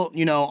SFL,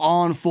 you know,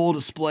 on full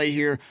display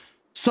here.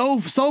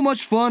 So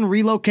much fun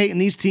relocating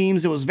these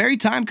teams. It was very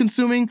time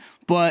consuming,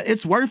 but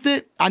it's worth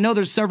it. I know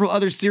there's several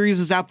other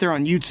series out there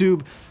on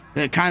YouTube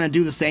that kind of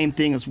do the same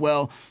thing as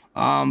well.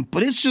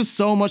 But it's just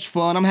so much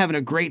fun. I'm having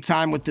a great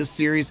time with this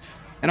series.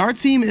 And our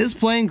team is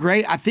playing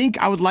great. I think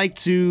I would like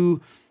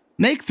to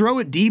make Throw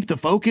It Deep the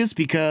focus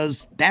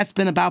because that's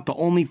been about the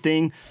only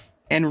thing.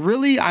 And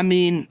really, I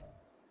mean,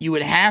 you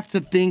would have to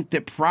think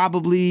that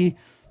probably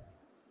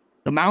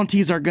the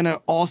Mounties are going to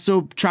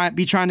also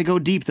be trying to go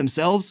deep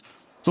themselves.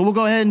 So we'll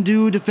go ahead and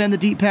defend the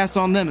deep pass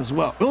on them as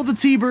well. Will the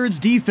T-Birds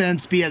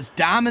defense be as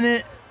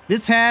dominant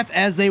this half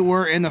as they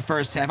were in the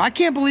first half? I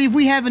can't believe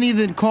we haven't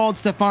even called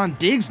Stephon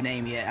Diggs'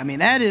 name yet. I mean,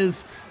 that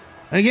is,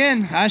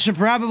 again, I should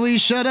probably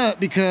shut up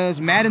because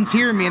Madden's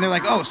hearing me and they're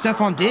like, oh,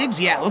 Stephon Diggs?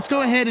 Yeah, let's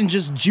go ahead and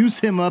just juice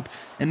him up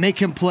and make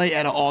him play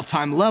at an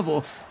all-time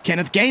level.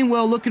 Kenneth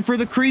Gainwell looking for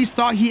the crease,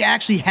 thought he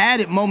actually had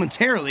it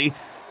momentarily,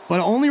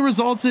 but it only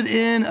resulted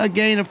in a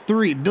gain of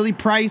 3. Billy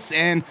Price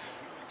and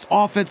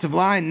offensive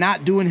line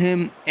not doing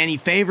him any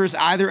favors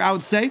either, I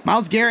would say.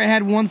 Myles Garrett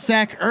had 1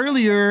 sack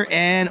earlier,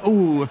 and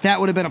ooh, if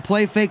that would have been a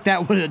play fake,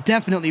 that would have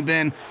definitely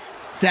been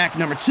sack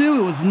number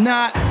 2. It was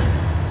not.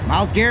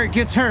 Myles Garrett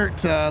gets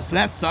hurt, so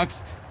that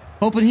sucks.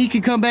 Hoping he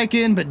can come back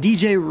in, but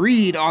DJ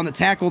Reed on the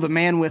tackle, the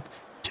man with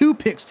 2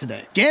 picks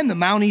today. Again, the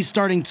Mounties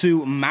starting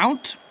to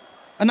mount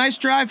a nice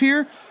drive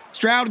here.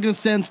 Stroud going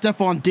to send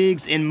Stephon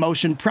Diggs in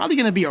motion. Probably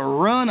going to be a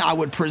run, I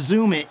would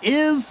presume it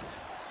is.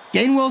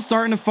 Gainwell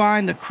starting to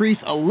find the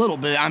crease a little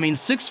bit. I mean,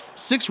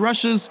 six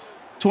rushes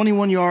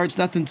 21 yards,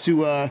 nothing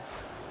to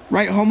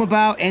write home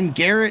about. And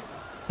Garrett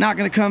not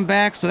going to come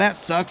back, so that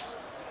sucks.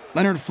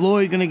 Leonard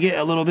Floyd going to get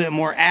a little bit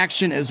more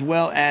action, as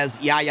well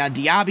as Yaya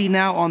Diaby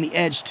now on the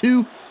edge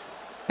too.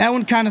 That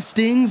one kind of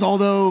stings,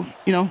 although,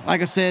 you know,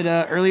 like I said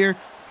earlier,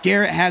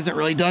 Garrett hasn't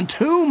really done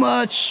too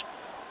much.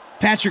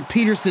 Patrick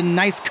Peterson,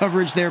 nice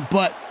coverage there,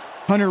 but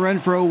Hunter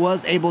Renfrow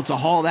was able to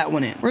haul that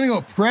one in. We're going to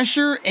go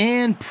pressure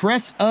and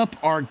press up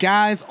our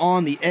guys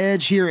on the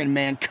edge here in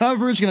man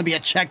coverage. Going to be a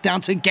check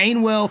down to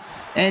Gainwell,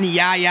 and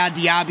Yaya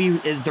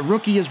Diaby, is the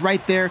rookie, is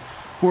right there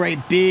for a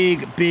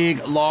big,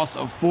 big loss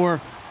of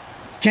 4.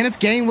 Kenneth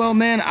Gainwell,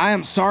 man, I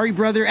am sorry,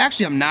 brother.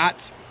 Actually, I'm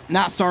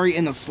not sorry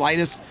in the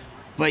slightest,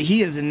 but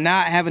he is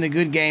not having a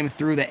good game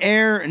through the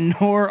air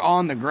nor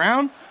on the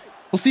ground.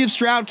 We'll see if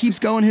Stroud keeps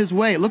going his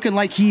way. Looking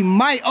like he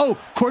might. Oh,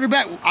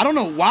 quarterback. I don't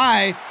know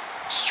why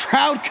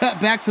Stroud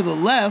cut back to the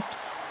left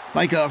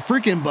like a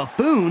freaking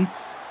buffoon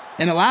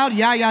and allowed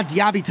Yaya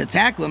Diaby to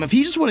tackle him. If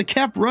he just would have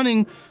kept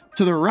running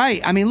to the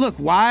right. I mean, look,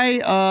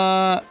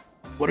 why?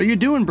 What are you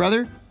doing,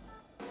 brother?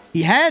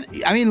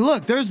 I mean,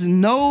 look, there's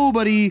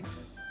nobody,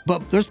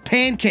 but there's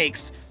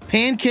pancakes.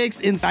 Pancakes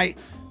inside.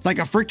 It's like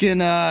a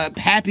freaking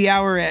happy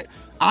hour at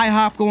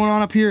IHOP going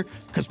on up here,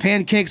 because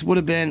pancakes would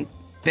have been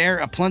there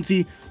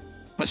aplenty.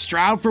 But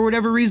Stroud, for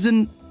whatever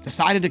reason,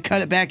 decided to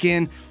cut it back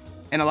in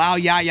and allow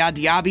Yaya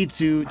Diaby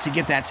to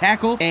get that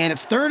tackle. And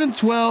it's 3rd and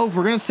 12.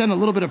 We're going to send a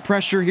little bit of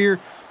pressure here.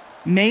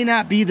 May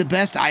not be the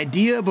best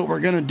idea, but we're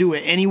going to do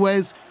it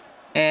anyways.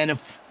 And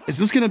is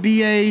this going to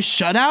be a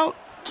shutout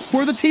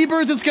for the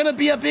T-Birds? It's going to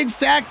be a big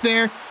sack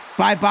there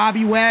by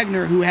Bobby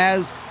Wagner, who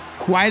has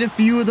quite a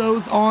few of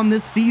those on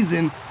this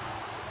season.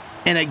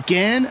 And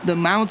again, the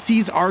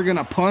Mounties are going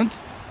to punt,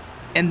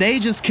 and they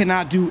just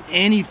cannot do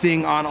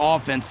anything on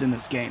offense in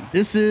this game.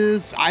 This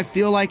is, I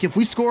feel like if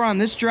we score on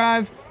this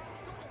drive,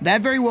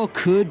 that very well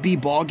could be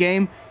ball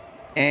game.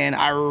 And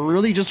I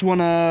really just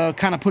want to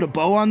kind of put a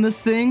bow on this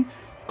thing,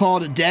 call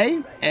it a day,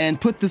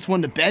 and put this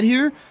one to bed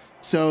here.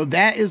 So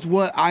that is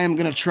what I am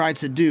going to try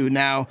to do.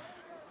 Now,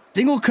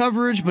 single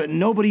coverage, but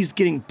nobody's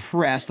getting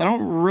pressed. I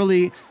don't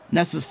really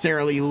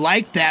necessarily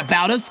like that.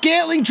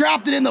 Valdes-Scantling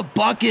dropped it in the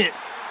bucket.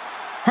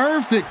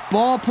 Perfect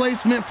ball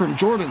placement from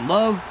Jordan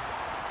Love.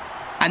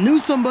 I knew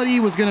somebody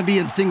was going to be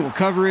in single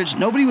coverage.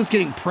 Nobody was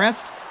getting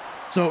pressed,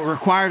 so it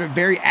required a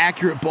very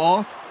accurate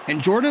ball. And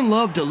Jordan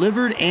Love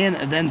delivered and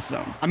then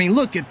some. I mean,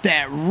 look at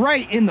that.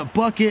 Right in the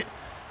bucket,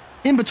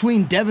 in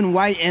between Devin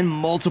White and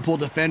multiple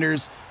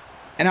defenders.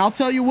 And I'll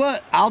tell you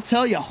what.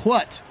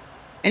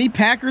 Any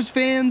Packers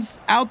fans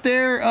out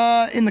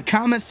there in the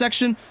comment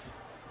section,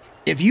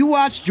 if you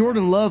watched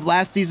Jordan Love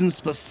last season,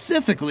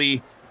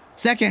 specifically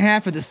second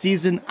half of the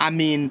season, I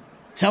mean,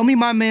 tell me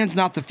my man's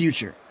not the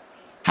future.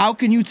 How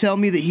can you tell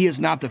me that he is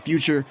not the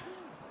future?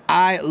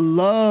 I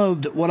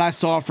loved what I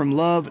saw from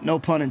Love, no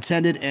pun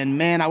intended, and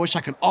man, I wish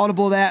I could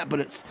audible that, but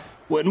it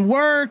wouldn't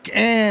work,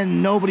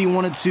 and nobody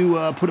wanted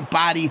to put a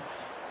body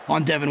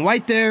on Devin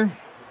White there.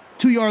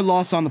 2-yard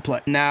loss on the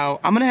play. Now,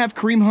 I'm going to have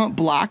Kareem Hunt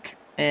block,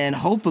 and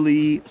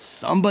hopefully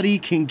somebody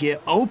can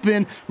get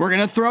open. We're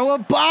going to throw a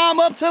bomb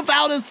up to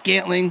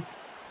Valdes-Scantling.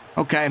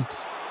 Okay.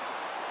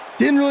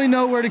 Didn't really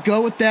know where to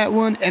go with that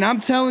one. And I'm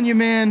telling you,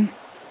 man,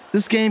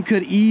 this game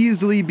could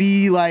easily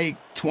be like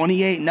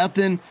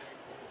 28-0.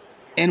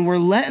 And we're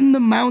letting the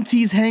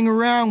Mounties hang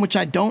around, which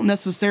I don't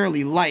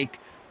necessarily like.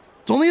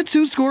 It's only a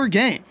 2-score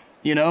game,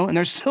 you know, and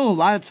there's still a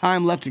lot of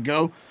time left to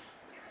go.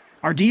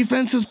 Our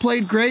defense has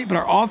played great, but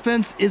our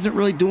offense isn't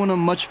really doing them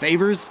much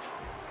favors.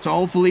 So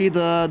hopefully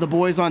the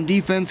boys on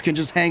defense can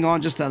just hang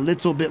on just a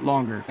little bit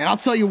longer. And I'll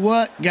tell you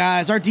what,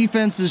 guys, our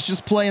defense is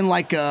just playing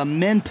like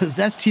men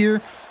possessed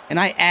here. And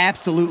I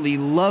absolutely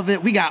love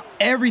it. We got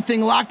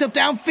everything locked up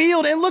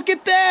downfield. And look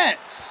at that.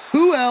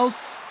 Who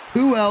else?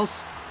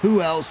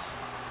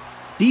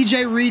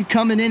 DJ Reed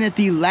coming in at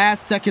the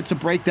last second to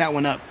break that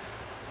one up.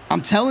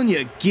 I'm telling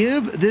you,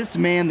 give this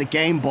man the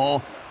game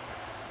ball.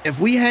 If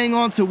we hang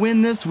on to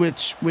win this,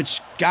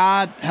 which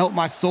God help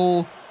my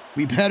soul,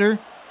 we better.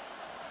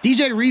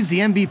 DJ Reed's the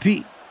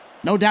MVP.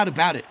 No doubt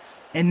about it.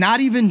 And not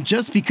even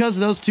just because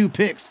of those 2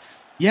 picks.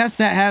 Yes,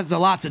 that has a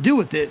lot to do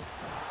with it.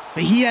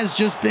 But he has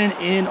just been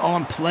in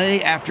on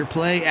play after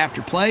play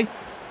after play.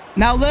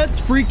 Now let's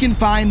freaking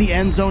find the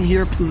end zone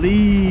here,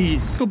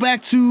 please. Go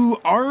back to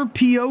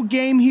RPO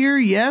game here.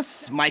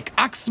 Yes, Mike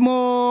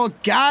Oxmall.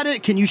 Got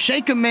it. Can you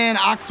shake him, man?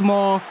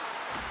 Oxmall.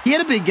 He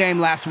had a big game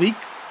last week.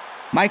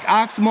 Mike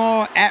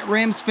Oxmall, at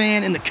Rams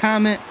fan in the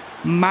comment.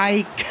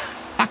 Mike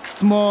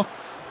Oxmall.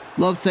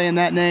 Love saying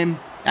that name.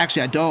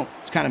 Actually, I don't.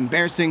 It's kind of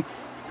embarrassing.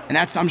 And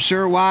that's, I'm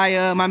sure,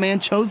 why my man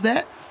chose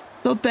that.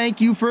 So thank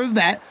you for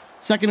that.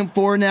 2nd and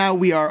 4 now.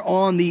 We are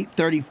on the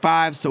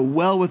 35, so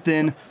well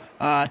within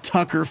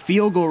Tucker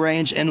field goal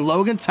range. And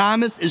Logan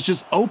Thomas is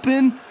just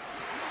open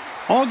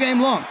all game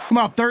long. Come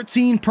out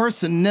 13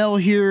 personnel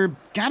here.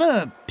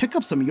 Gotta pick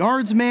up some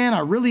yards, man. I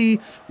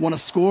really want to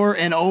score.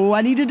 And oh,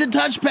 I needed to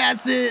touch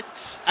pass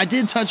it. I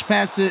did touch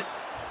pass it.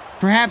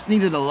 Perhaps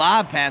needed a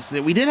lob pass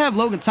it. We did have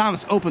Logan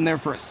Thomas open there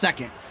for a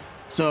second.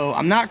 So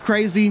I'm not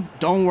crazy.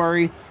 Don't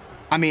worry.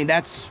 I mean,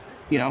 that's,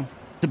 you know,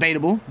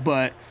 debatable,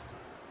 but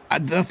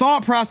the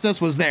thought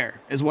process was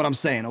there, is what I'm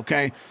saying,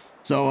 okay?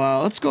 So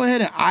let's go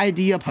ahead and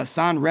ID up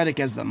Hassan Reddick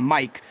as the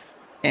mic.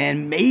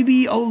 And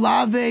maybe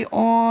Olave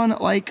on,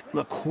 like,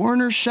 the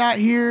corner shot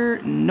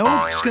here.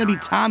 Nope, it's going to be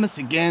Thomas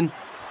again.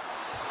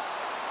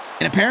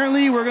 And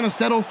apparently we're going to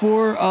settle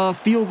for a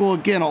field goal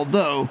again,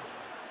 although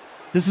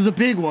this is a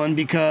big one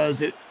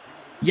because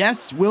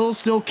yes, we'll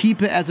still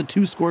keep it as a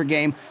 2-score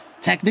game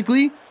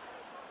technically,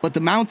 but the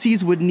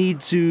Mounties would need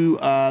to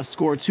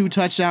score 2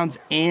 touchdowns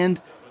and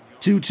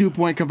 2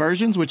 2-point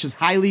conversions, which is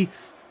highly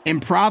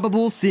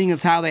improbable, seeing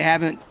as how they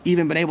haven't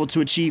even been able to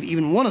achieve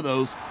even one of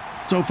those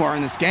so far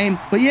in this game.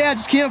 But yeah,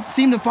 just can't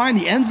seem to find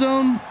the end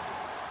zone.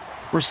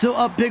 We're still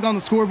up big on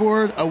the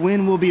scoreboard. A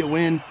win will be a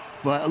win,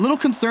 but a little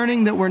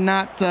concerning that we're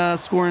not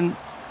scoring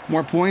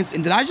more points.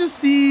 And did I just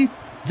see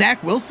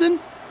Zach Wilson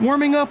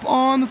warming up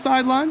on the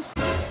sidelines?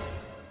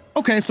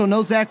 Okay, so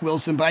no Zach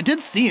Wilson, but I did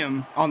see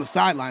him on the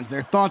sidelines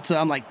there.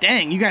 I'm like,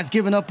 dang, you guys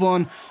giving up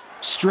on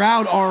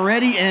Stroud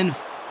already? And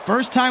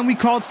first time we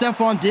called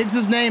Stephon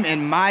Diggs' name,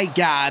 and my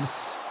God,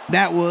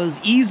 that was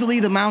easily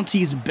the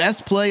Mounties'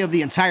 best play of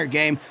the entire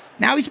game.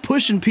 Now he's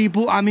pushing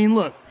people. I mean,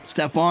 look,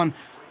 Stephon,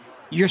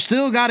 you're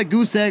still got a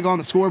goose egg on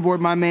the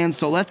scoreboard, my man,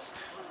 so let's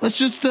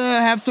just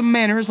have some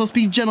manners. Let's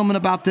be gentlemen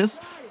about this.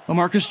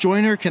 LaMarcus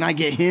Joyner, can I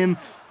get him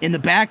in the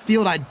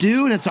backfield? I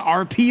do, and it's an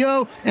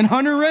RPO. And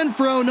Hunter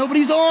Renfrow,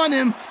 nobody's on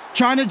him.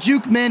 Trying to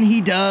juke men,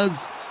 he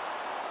does.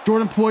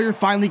 Jordan Poyer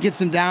finally gets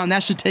him down.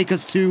 That should take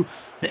us to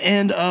the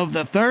end of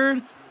the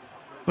third.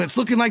 But it's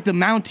looking like the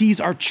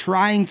Mounties are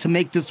trying to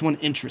make this one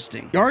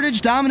interesting.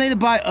 Yardage dominated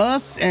by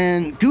us,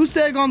 and goose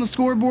egg on the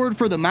scoreboard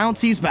for the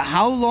Mounties, but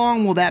how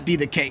long will that be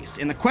the case?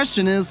 And the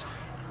question is,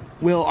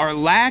 will our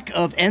lack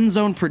of end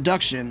zone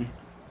production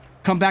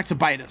come back to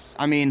bite us?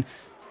 I mean,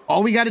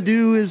 all we got to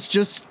do is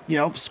just,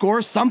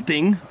 score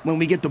something when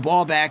we get the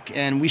ball back,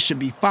 and we should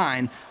be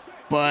fine.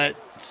 But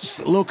it's just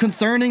a little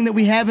concerning that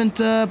we haven't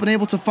been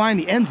able to find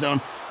the end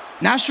zone.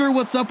 Not sure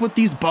what's up with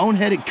these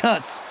boneheaded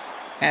cuts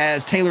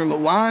as Taylor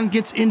Lewan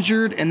gets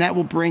injured, and that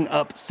will bring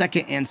up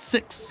 2nd and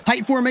 6.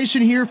 Tight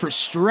formation here for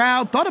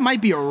Stroud. Thought it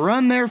might be a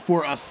run there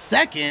for a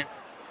second.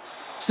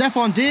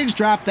 Stephon Diggs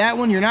dropped that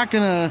one. You're not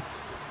going to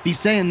be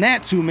saying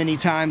that too many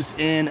times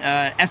in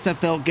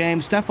SFL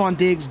games. Stephon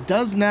Diggs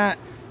does not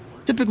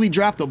typically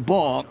drop the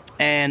ball,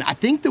 and I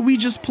think that we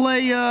just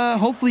play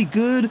hopefully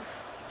good,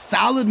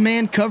 solid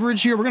man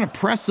coverage here. We're going to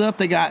press up.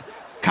 They got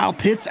Kyle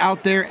Pitts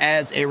out there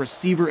as a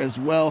receiver as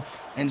well.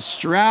 And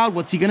Stroud,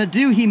 what's he going to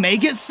do? He may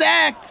get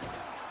sacked.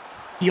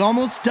 He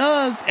almost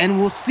does. And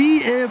we'll see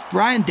if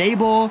Brian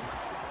Daboll,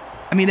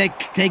 I mean,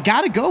 they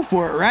got to go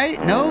for it,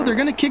 right? No, they're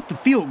going to kick the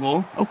field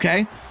goal.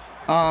 Okay.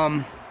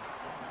 I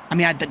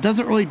mean, that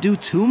doesn't really do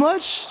too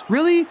much,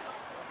 really.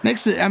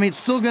 Makes it, I mean, it's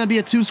still going to be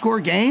a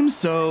 2-score game.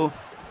 So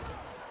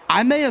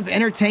I may have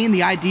entertained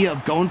the idea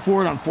of going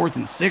for it on 4th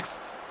and 6.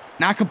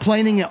 Not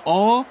complaining at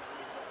all,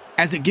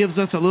 as it gives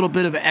us a little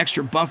bit of an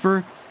extra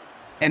buffer.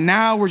 And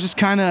now we're just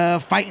kind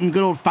of fighting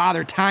good old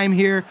father time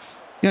here.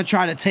 Going to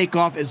try to take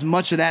off as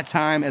much of that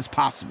time as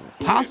possible.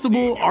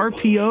 Possible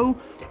RPO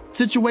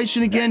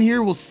situation again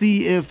here. We'll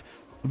see if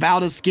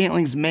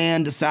Valdez-Scantling's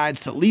man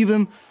decides to leave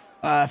him.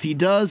 If he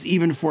does,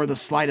 even for the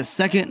slightest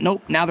second.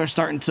 Nope, now they're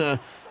starting to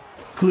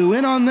clue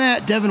in on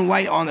that. Devin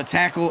White on the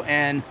tackle,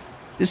 and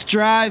this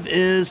drive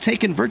is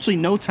taking virtually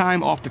no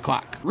time off the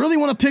clock. Really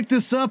want to pick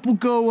this up. We'll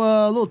go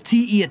a little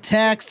TE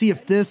attack, see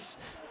if this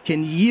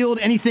can yield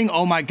anything.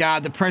 Oh my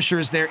God, the pressure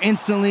is there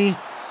instantly.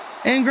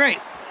 And great.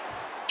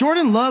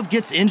 Jordan Love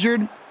gets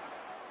injured.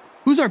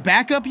 Who's our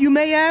backup, you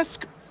may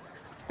ask?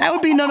 That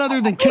would be none other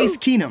than Case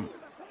Keenum,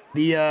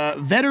 the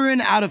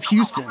veteran out of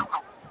Houston.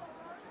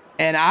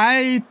 And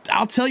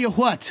I'll tell you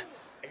what,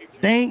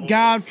 thank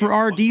God for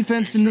our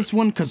defense in this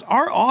one, because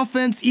our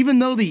offense, even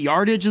though the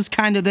yardage is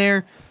kind of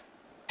there,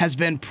 has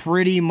been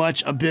pretty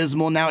much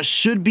abysmal. Now it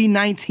should be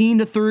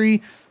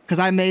 19-3 because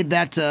I made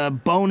that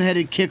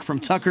boneheaded kick from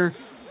Tucker.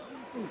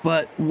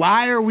 But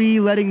why are we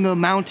letting the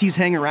Mounties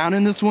hang around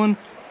in this one?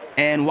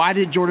 And why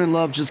did Jordan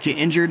Love just get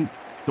injured?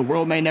 The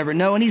world may never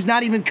know, and he's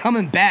not even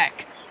coming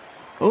back.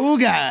 Oh,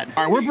 God.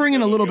 All right, we're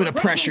bringing a little bit of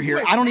pressure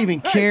here. I don't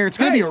even care. It's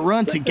going to be a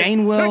run to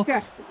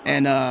Gainwell.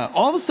 And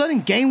all of a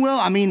sudden, Gainwell,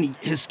 I mean,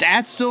 his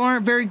stats still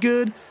aren't very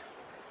good.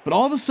 But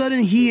all of a sudden,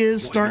 he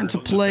is starting to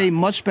play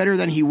much better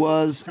than he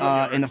was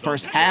in the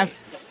first half,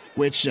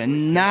 which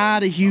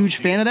not a huge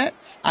fan of that,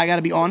 I got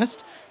to be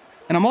honest.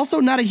 And I'm also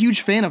not a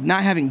huge fan of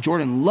not having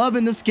Jordan Love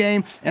in this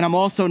game, and I'm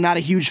also not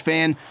a huge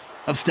fan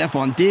of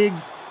Stephon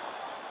Diggs.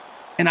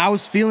 And I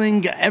was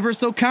feeling ever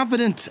so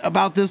confident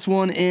about this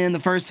one in the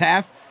first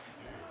half,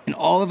 and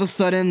all of a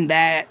sudden,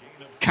 that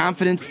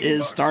confidence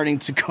is starting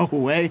to go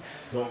away.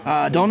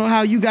 Don't know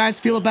how you guys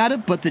feel about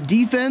it, but the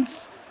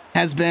defense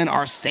has been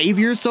our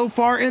savior so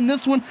far in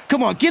this one.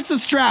 Come on, get to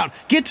Stroud.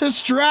 Get to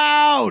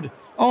Stroud.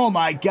 Oh,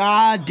 my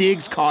God.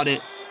 Diggs caught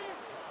it.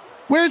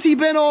 Where's he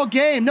been all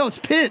game? No, it's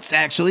Pitts,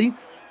 actually.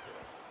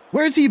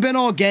 Where's he been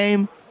all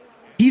game?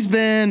 He's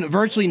been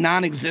virtually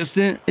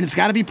non-existent, and it's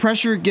got to be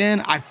pressure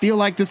again. I feel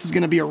like this is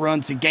going to be a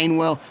run to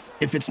Gainwell.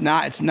 If it's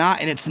not, it's not,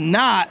 and it's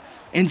not.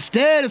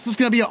 Instead, it's just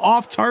going to be an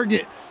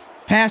off-target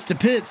pass to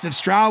Pitts. If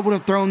Stroud would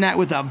have thrown that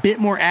with a bit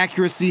more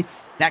accuracy,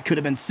 that could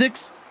have been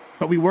 6,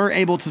 but we were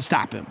able to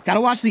stop him. Got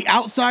to watch the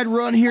outside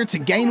run here to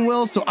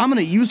Gainwell, so I'm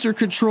going to user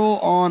control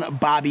on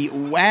Bobby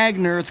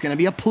Wagner. It's going to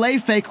be a play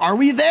fake. Are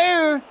we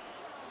there?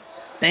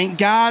 Thank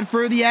God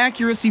for the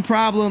accuracy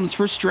problems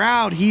for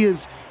Stroud. He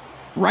is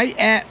right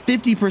at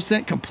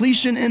 50%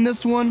 completion in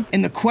this one.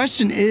 And the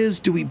question is,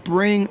 do we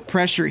bring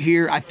pressure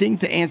here? I think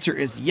the answer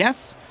is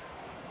yes.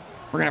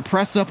 We're going to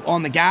press up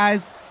on the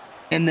guys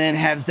and then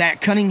have Zach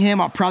Cunningham.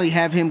 I'll probably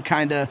have him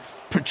kind of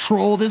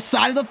patrol this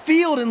side of the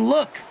field, and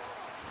look,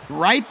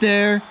 right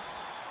there.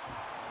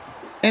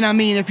 And I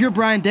mean, if you're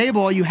Brian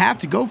Daboll, you have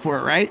to go for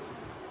it, right?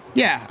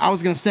 Yeah, I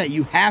was going to say,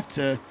 you have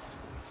to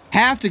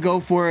go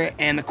for it.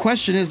 And the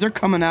question is, they're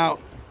coming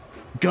out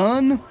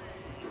gun,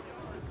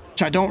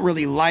 which I don't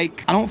really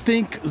like. I don't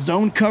think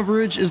zone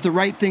coverage is the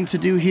right thing to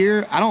do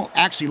here. I don't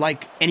actually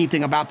like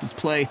anything about this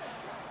play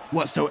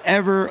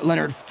whatsoever.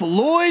 Leonard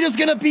Floyd is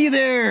going to be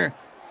there.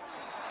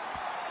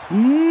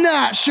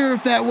 Not sure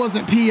if that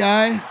wasn't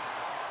PI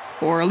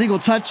or illegal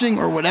touching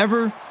or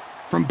whatever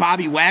from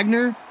Bobby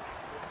Wagner.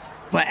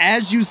 But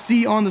as you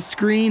see on the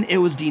screen, it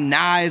was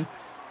denied.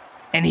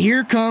 And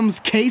here comes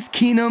Case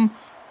Keenum.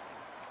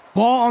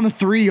 Ball on the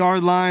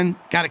 3-yard line.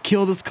 Got to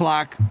kill this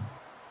clock.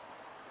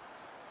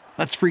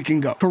 Let's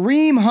freaking go.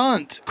 Kareem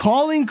Hunt.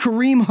 Calling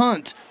Kareem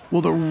Hunt.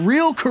 Will the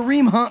real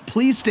Kareem Hunt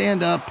please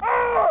stand up?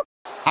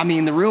 I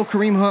mean, the real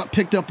Kareem Hunt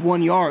picked up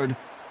 1 yard.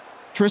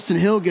 Tristan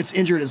Hill gets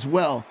injured as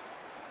well.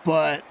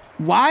 But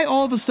why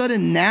all of a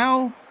sudden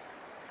now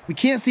we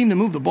can't seem to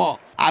move the ball?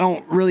 I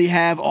don't really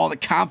have all the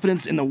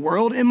confidence in the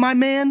world in my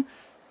man.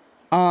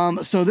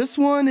 So this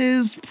one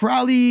is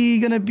probably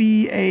going to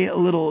be a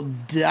little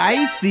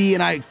dicey.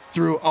 And I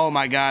threw, oh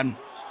my God.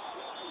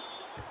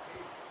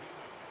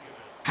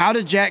 How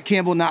did Jack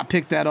Campbell not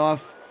pick that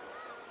off?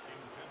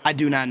 I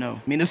do not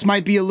know. I mean, this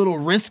might be a little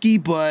risky,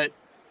 but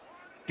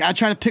gotta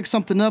try to pick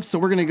something up. So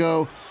we're going to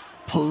go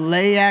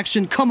play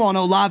action. Come on,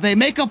 Olave,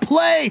 make a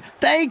play.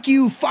 Thank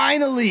you,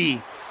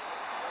 finally.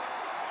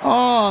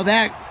 Oh,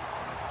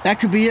 that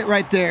could be it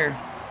right there.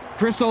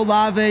 Chris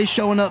Olave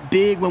showing up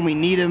big when we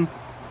need him.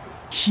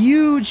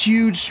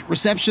 Huge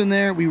reception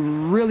there. We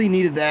really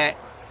needed that.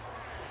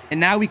 And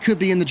now we could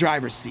be in the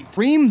driver's seat.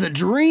 Dream the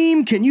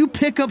dream. Can you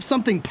pick up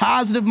something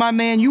positive, my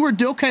man? You were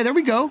okay. There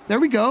we go. There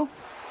we go.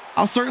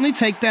 I'll certainly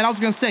take that. I was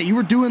going to say, you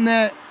were doing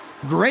that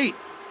great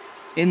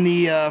in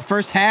the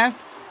first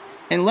half.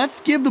 And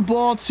let's give the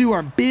ball to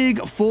our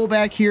big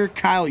fullback here,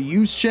 Kyle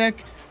Juszczyk.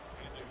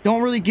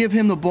 Don't really give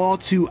him the ball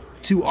too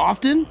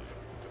often,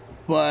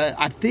 but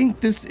I think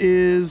this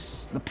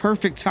is the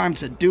perfect time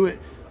to do it.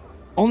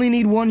 Only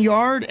need 1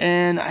 yard,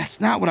 and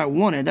that's not what I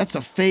wanted. That's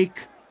a fake.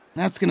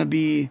 That's going to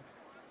be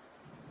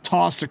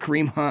tossed to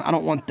Kareem Hunt. I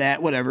don't want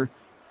that. Whatever.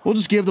 We'll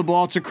just give the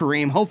ball to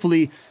Kareem.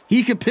 Hopefully,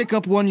 he could pick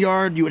up 1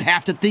 yard. You would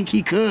have to think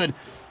he could,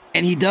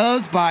 and he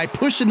does by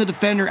pushing the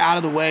defender out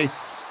of the way.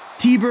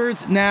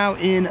 T-Birds now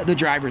in the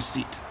driver's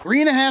seat.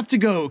 3.5 to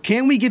go.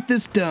 Can we get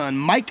this done?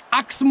 Mike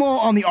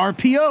Oxmall on the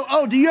RPO.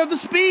 Oh, do you have the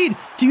speed?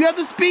 Do you have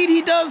the speed?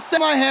 He does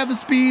semi have the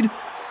speed.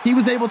 He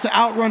was able to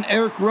outrun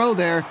Eric Rowe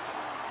there.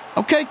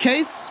 Okay,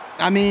 Case.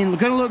 I mean,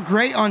 going to look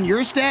great on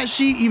your stat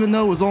sheet, even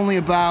though it was only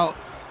about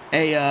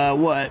a,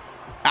 what?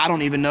 I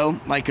don't even know.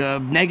 Like a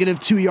negative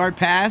 2-yard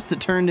pass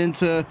that turned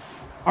into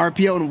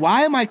RPO. And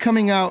why am I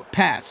coming out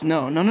pass?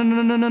 No.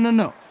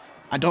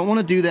 I don't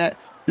want to do that.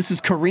 This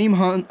is Kareem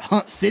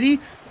Hunt City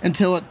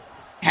until it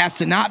has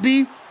to not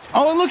be.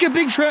 Oh, and look at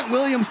Big Trent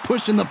Williams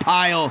pushing the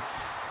pile.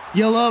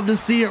 You love to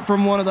see it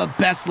from one of the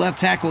best left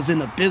tackles in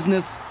the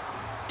business.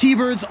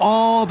 T-Birds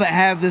all but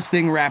have this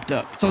thing wrapped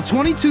up. So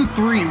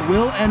 22-3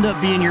 will end up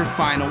being your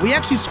final. We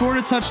actually scored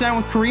a touchdown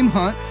with Kareem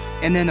Hunt,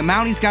 and then the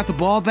Mounties got the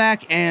ball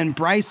back, and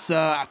Bryce,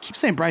 I keep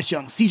saying Bryce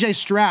Young, CJ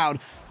Stroud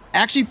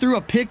actually threw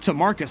a pick to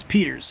Marcus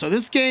Peters. So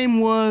this game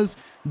was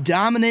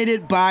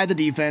dominated by the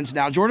defense.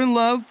 Now, Jordan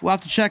Love, we'll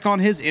have to check on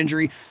his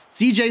injury.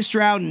 CJ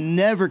Stroud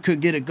never could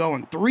get it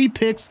going. 3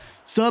 picks,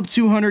 sub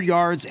 200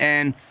 yards,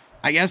 and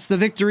I guess the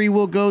victory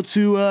will go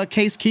to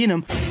Case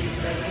Keenum.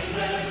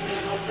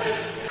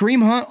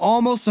 Kareem Hunt,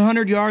 almost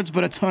 100 yards,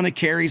 but a ton of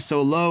carries,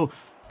 so low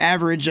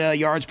average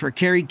yards per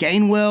carry.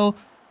 Gainwell,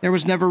 there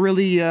was never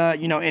really,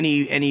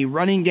 any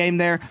running game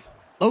there.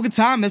 Logan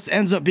Thomas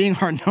ends up being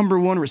our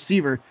 #1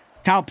 receiver.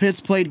 Kyle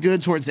Pitts played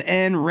good towards the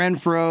end.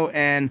 Renfro,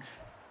 and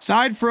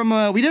aside from,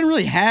 we didn't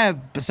really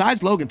have,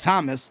 besides Logan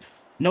Thomas,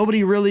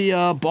 nobody really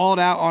balled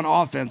out on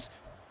offense.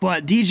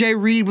 But DJ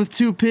Reed with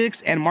 2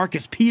 picks and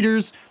Marcus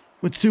Peters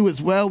with 2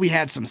 as well. We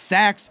had some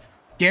sacks.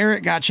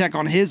 Garrett got to check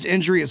on his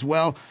injury as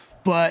well.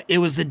 But it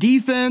was the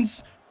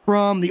defense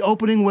from the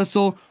opening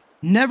whistle,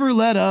 never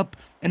let up,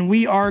 and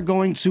we are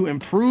going to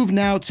improve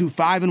now to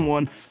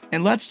 5-1.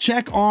 And let's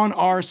check on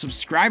our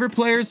subscriber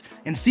players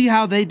and see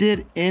how they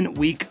did in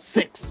week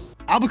 6.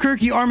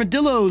 Albuquerque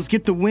Armadillos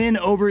get the win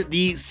over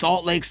the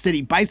Salt Lake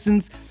City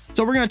Bisons.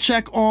 So we're going to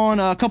check on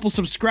a couple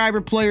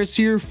subscriber players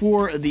here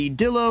for the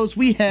Dillos.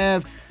 We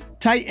have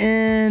Tight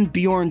end,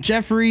 Bjorn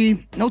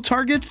Jeffrey. No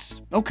targets.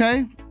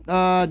 Okay.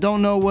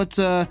 Don't know what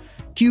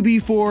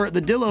QB for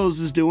the Dillos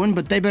is doing,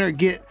 but they better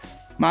get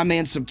my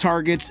man some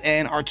targets.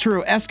 And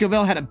Arturo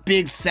Esquivel had a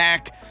big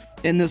sack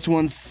in this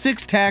one.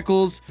 6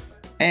 tackles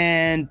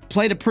and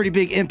played a pretty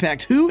big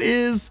impact. Who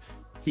is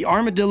the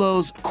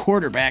Armadillos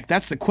quarterback?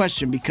 That's the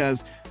question,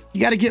 because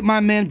you got to get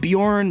my man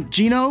Bjorn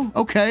Gino.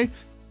 Okay.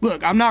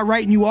 Look, I'm not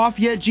writing you off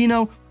yet,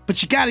 Gino,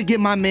 but you got to get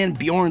my man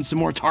Bjorn some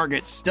more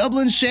targets.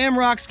 Dublin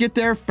Shamrocks get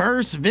their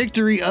first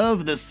victory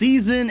of the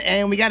season,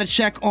 and we got to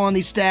check on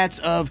the stats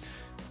of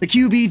the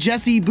QB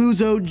Jesse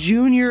Buzo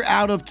Jr.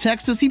 out of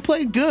Texas. He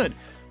played good.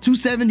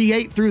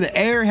 278 through the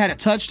air, had a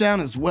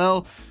touchdown as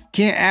well.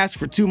 Can't ask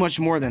for too much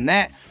more than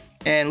that.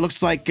 And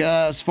looks like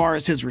as far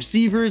as his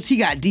receivers, he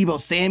got Deebo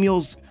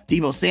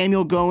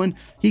Samuel going.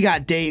 He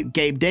got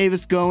Gabe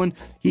Davis going.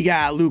 He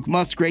got Luke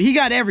Musgrave. He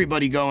got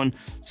everybody going.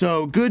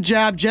 So good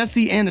job,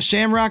 Jesse and the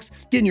Shamrocks,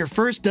 getting your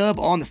first dub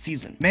on the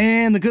season.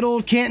 Man, the good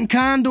old Canton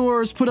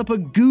Condors put up a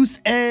goose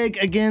egg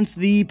against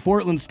the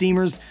Portland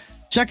Steamers.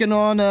 Checking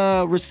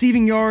on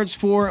receiving yards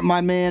for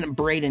my man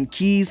Braden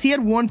Keys. He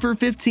had 1 for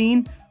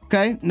 15.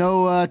 Okay,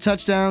 no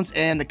touchdowns.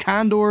 And the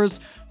Condors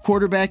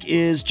quarterback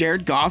is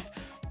Jared Goff.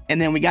 And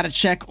then we got to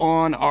check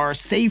on our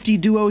safety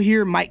duo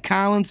here. Mike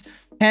Collins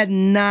had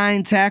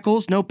 9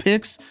 tackles, no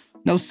picks,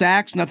 no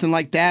sacks, nothing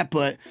like that,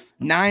 but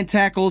 9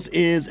 tackles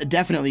is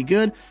definitely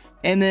good.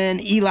 And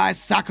then Eli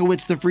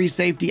Sakowitz, the free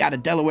safety out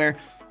of Delaware,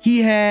 he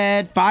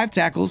had 5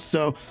 tackles,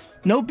 so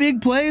no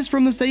big plays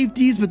from the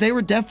safeties, but they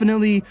were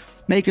definitely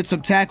making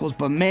some tackles.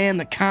 But man,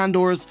 the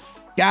Condors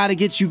got to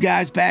get you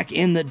guys back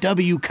in the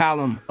W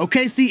column.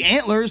 OKC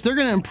Antlers, they're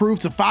going to improve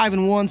to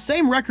 5-1,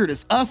 same record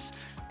as us.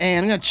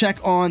 And I'm going to check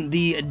on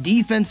the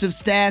defensive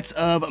stats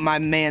of my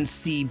man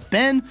C.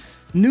 Ben,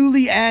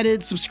 newly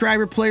added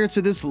subscriber player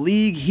to this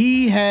league.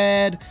 He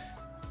had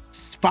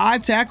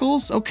 5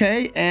 tackles,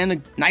 okay, and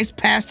a nice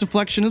pass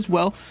deflection as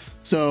well.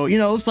 So, you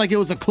know, looks like it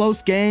was a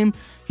close game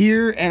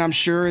here, and I'm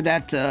sure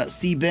that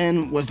C.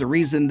 Ben was the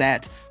reason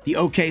that the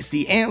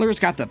OKC Antlers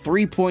got the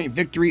 3-point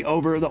victory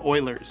over the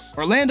Oilers.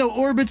 Orlando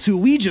Orbits, who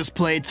we just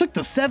played, took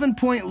the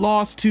 7-point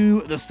loss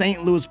to the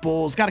St. Louis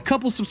Bulls. Got a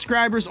couple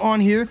subscribers on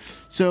here,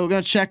 so we're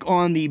going to check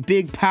on the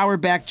big power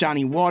back,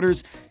 Johnny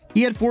Waters.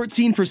 He had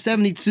 14 for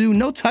 72,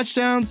 no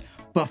touchdowns,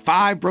 but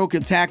 5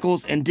 broken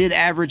tackles, and did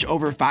average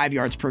over 5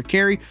 yards per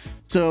carry.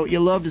 So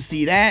you love to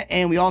see that.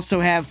 And we also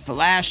have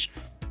Flash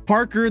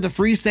Parker, the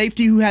free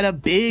safety, who had a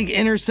big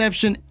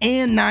interception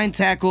and 9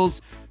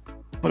 tackles,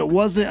 but it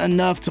wasn't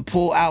enough to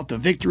pull out the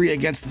victory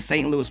against the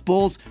St. Louis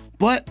Bulls.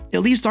 But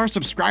at least our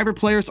subscriber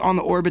players on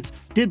the Orbits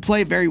did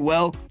play very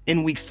well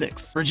in week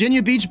 6.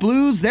 Virginia Beach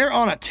Blues, they're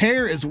on a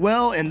tear as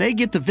well, and they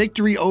get the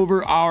victory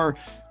over our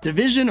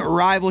division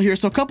rival here.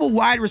 So a couple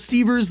wide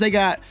receivers. They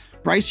got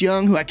Bryce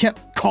Young, who I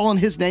kept calling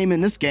his name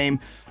in this game,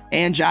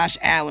 and Josh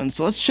Allen.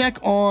 So let's check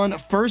on,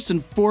 first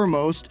and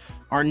foremost,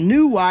 our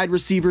new wide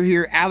receiver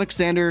here,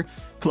 Alexander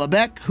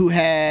Klebeck, who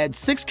had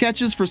 6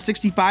 catches for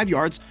 65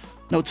 yards.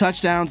 No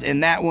touchdowns in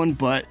that one,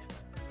 but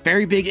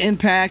very big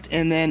impact.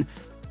 And then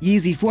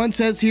Yeezy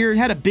Fuentes here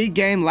had a big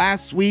game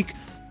last week,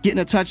 getting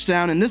a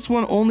touchdown. And this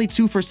one only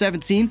 2 for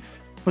 17.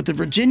 But the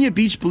Virginia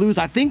Beach Blues,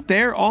 I think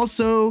they're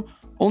also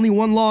only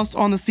 1 loss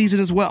on the season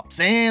as well.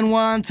 San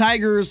Juan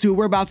Tigers, who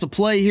we're about to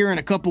play here in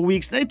a couple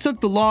weeks, they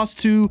took the loss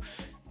to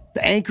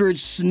the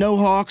Anchorage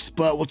Snowhawks,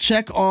 but we'll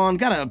check on,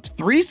 got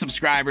 3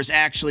 subscribers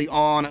actually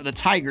on the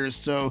Tigers,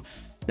 so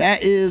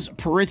that is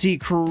pretty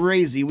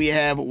crazy. We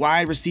have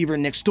wide receiver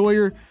Nick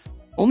Stoyer,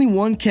 only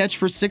 1 catch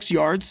for 6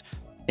 yards,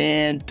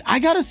 and I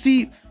gotta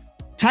see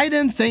tight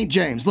end St.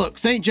 James. Look,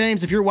 St.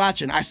 James, if you're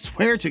watching, I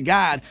swear to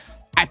God,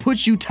 I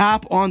put you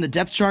top on the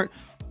depth chart.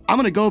 I'm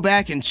gonna go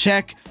back and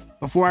check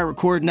before I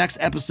record next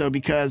episode,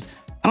 because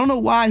I don't know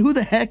why. Who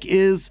the heck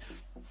is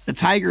the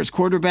Tigers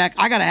quarterback?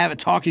 I gotta have it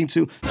talking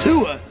to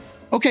Tua.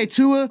 Okay,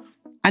 Tua,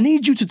 I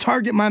need you to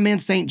target my man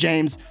St.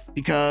 James,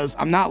 because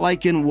I'm not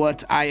liking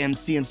what I am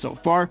seeing so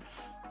far.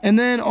 And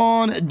then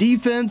on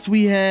defense,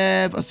 we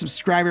have a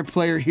subscriber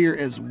player here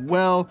as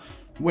well.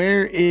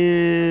 Where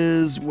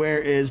is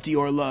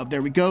Dior Love?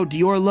 There we go.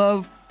 Dior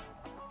Love,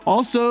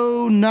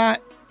 also not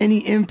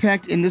any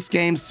impact in this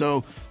game.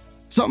 So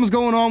something's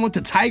going on with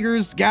the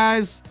Tigers,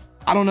 guys.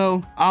 I don't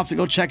know. I'll have to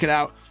go check it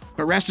out.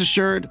 But rest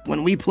assured,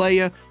 when we play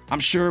you, I'm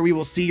sure we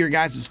will see your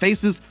guys'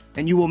 faces,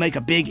 and you will make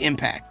a big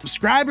impact.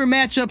 Subscriber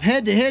matchup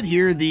head-to-head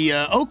here. The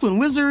Oakland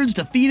Wizards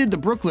defeated the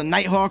Brooklyn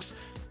Nighthawks.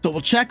 So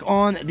we'll check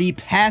on the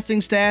passing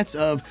stats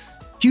of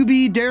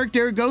QB Derek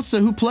Daragosa,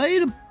 who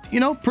played,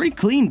 pretty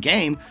clean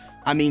game.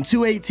 I mean,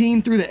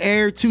 218 through the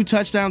air, 2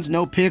 touchdowns,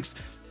 no picks.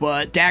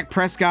 But Dak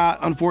Prescott,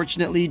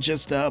 unfortunately,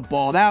 just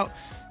balled out.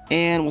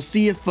 And we'll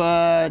see if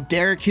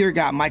Derek here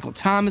got Michael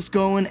Thomas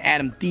going,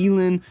 Adam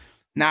Thielen,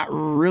 not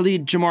really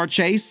Jamar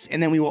Chase.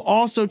 And then we will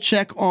also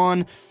check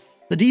on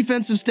the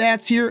defensive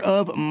stats here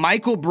of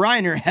Michael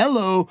Briner.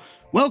 Hello,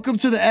 welcome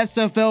to the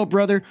SFL,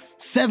 brother.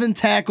 7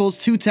 tackles,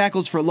 2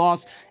 tackles for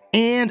loss,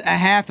 and a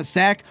half a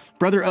sack.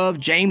 Brother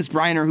of James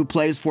Briner, who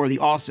plays for the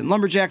Austin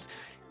Lumberjacks.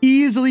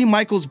 Easily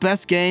Michael's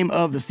best game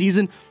of the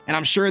season, and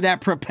I'm sure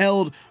that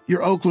propelled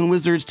your Oakland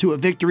Wizards to a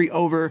victory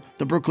over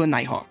the Brooklyn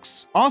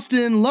Nighthawks.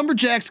 Austin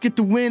Lumberjacks get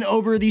the win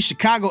over the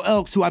Chicago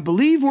Elks, who I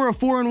believe were a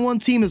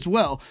 4-1 team as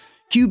well.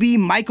 QB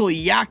Michael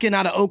Yakin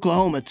out of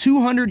Oklahoma,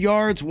 200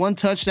 yards, 1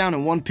 touchdown,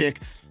 and 1 pick.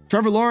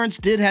 Trevor Lawrence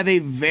did have a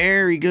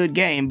very good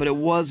game, but it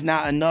was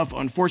not enough,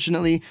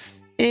 unfortunately.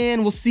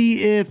 And we'll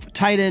see if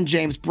tight end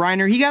James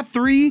Briner, he got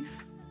 3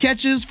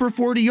 catches for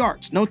 40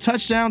 yards. No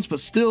touchdowns, but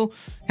still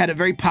had a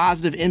very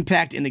positive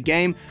impact in the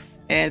game.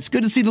 And it's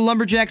good to see the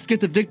Lumberjacks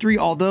get the victory,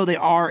 although they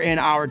are in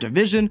our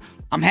division.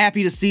 I'm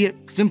happy to see it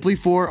simply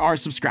for our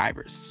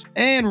subscribers.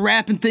 And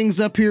wrapping things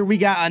up here, we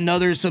got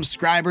another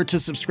subscriber to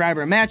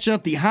subscriber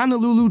matchup, the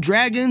Honolulu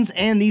Dragons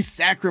and the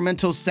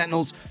Sacramento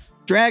Sentinels.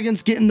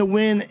 Dragons getting the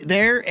win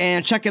there,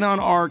 and checking on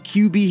our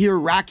QB here,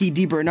 Rocky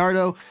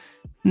DiBernardo.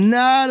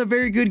 Not a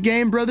very good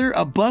game, brother.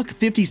 A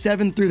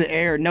 $157 through the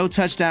air, no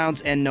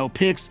touchdowns and no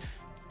picks.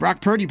 Brock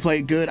Purdy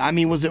played good. I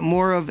mean, was it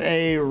more of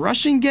a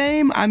rushing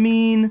game? I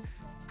mean,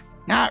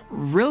 not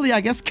really, I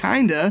guess,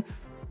 kinda.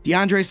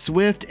 DeAndre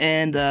Swift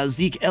and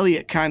Zeke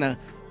Elliott kind of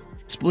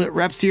split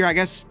reps here. I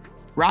guess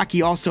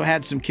Rocky also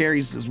had some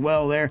carries as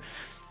well there.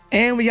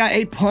 And we got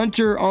a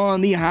punter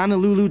on the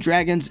Honolulu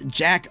Dragons,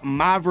 Jack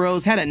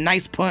Mavros. Had a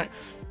nice punt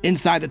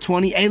inside the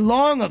 20. A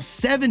long of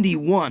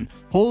 71.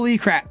 Holy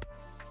crap.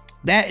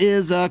 That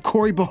is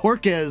Corey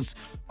Bojorquez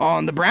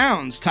on the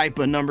Browns type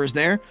of numbers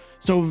there.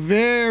 So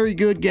very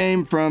good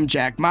game from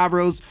Jack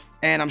Mavros.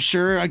 And I'm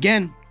sure,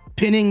 again,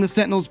 pinning the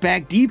Sentinels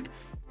back deep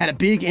had a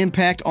big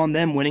impact on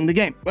them winning the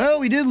game. Well,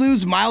 we did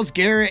lose Myles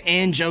Garrett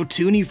and Joe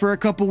Thuney for a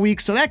couple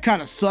weeks, so that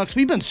kind of sucks.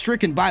 We've been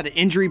stricken by the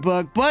injury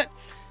bug, but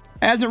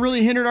hasn't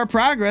really hindered our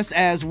progress,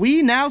 as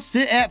we now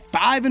sit at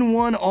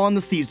 5-1 on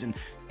the season.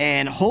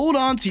 And hold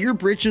on to your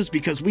britches,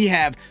 because we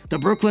have the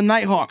Brooklyn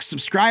Nighthawks,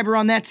 subscriber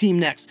on that team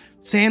next.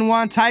 San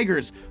Juan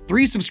Tigers,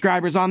 3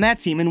 subscribers on that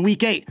team in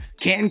week 8.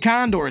 Canton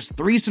Condors,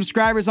 3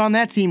 subscribers on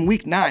that team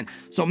week 9.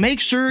 So make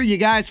sure you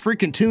guys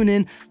freaking tune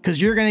in, because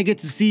you're going to get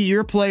to see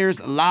your players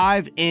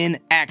live in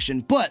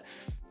action. But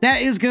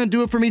that is going to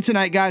do it for me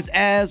tonight, guys.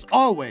 As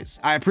always,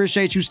 I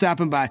appreciate you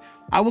stopping by.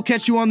 I will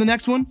catch you on the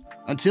next one.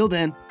 Until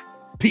then,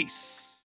 peace.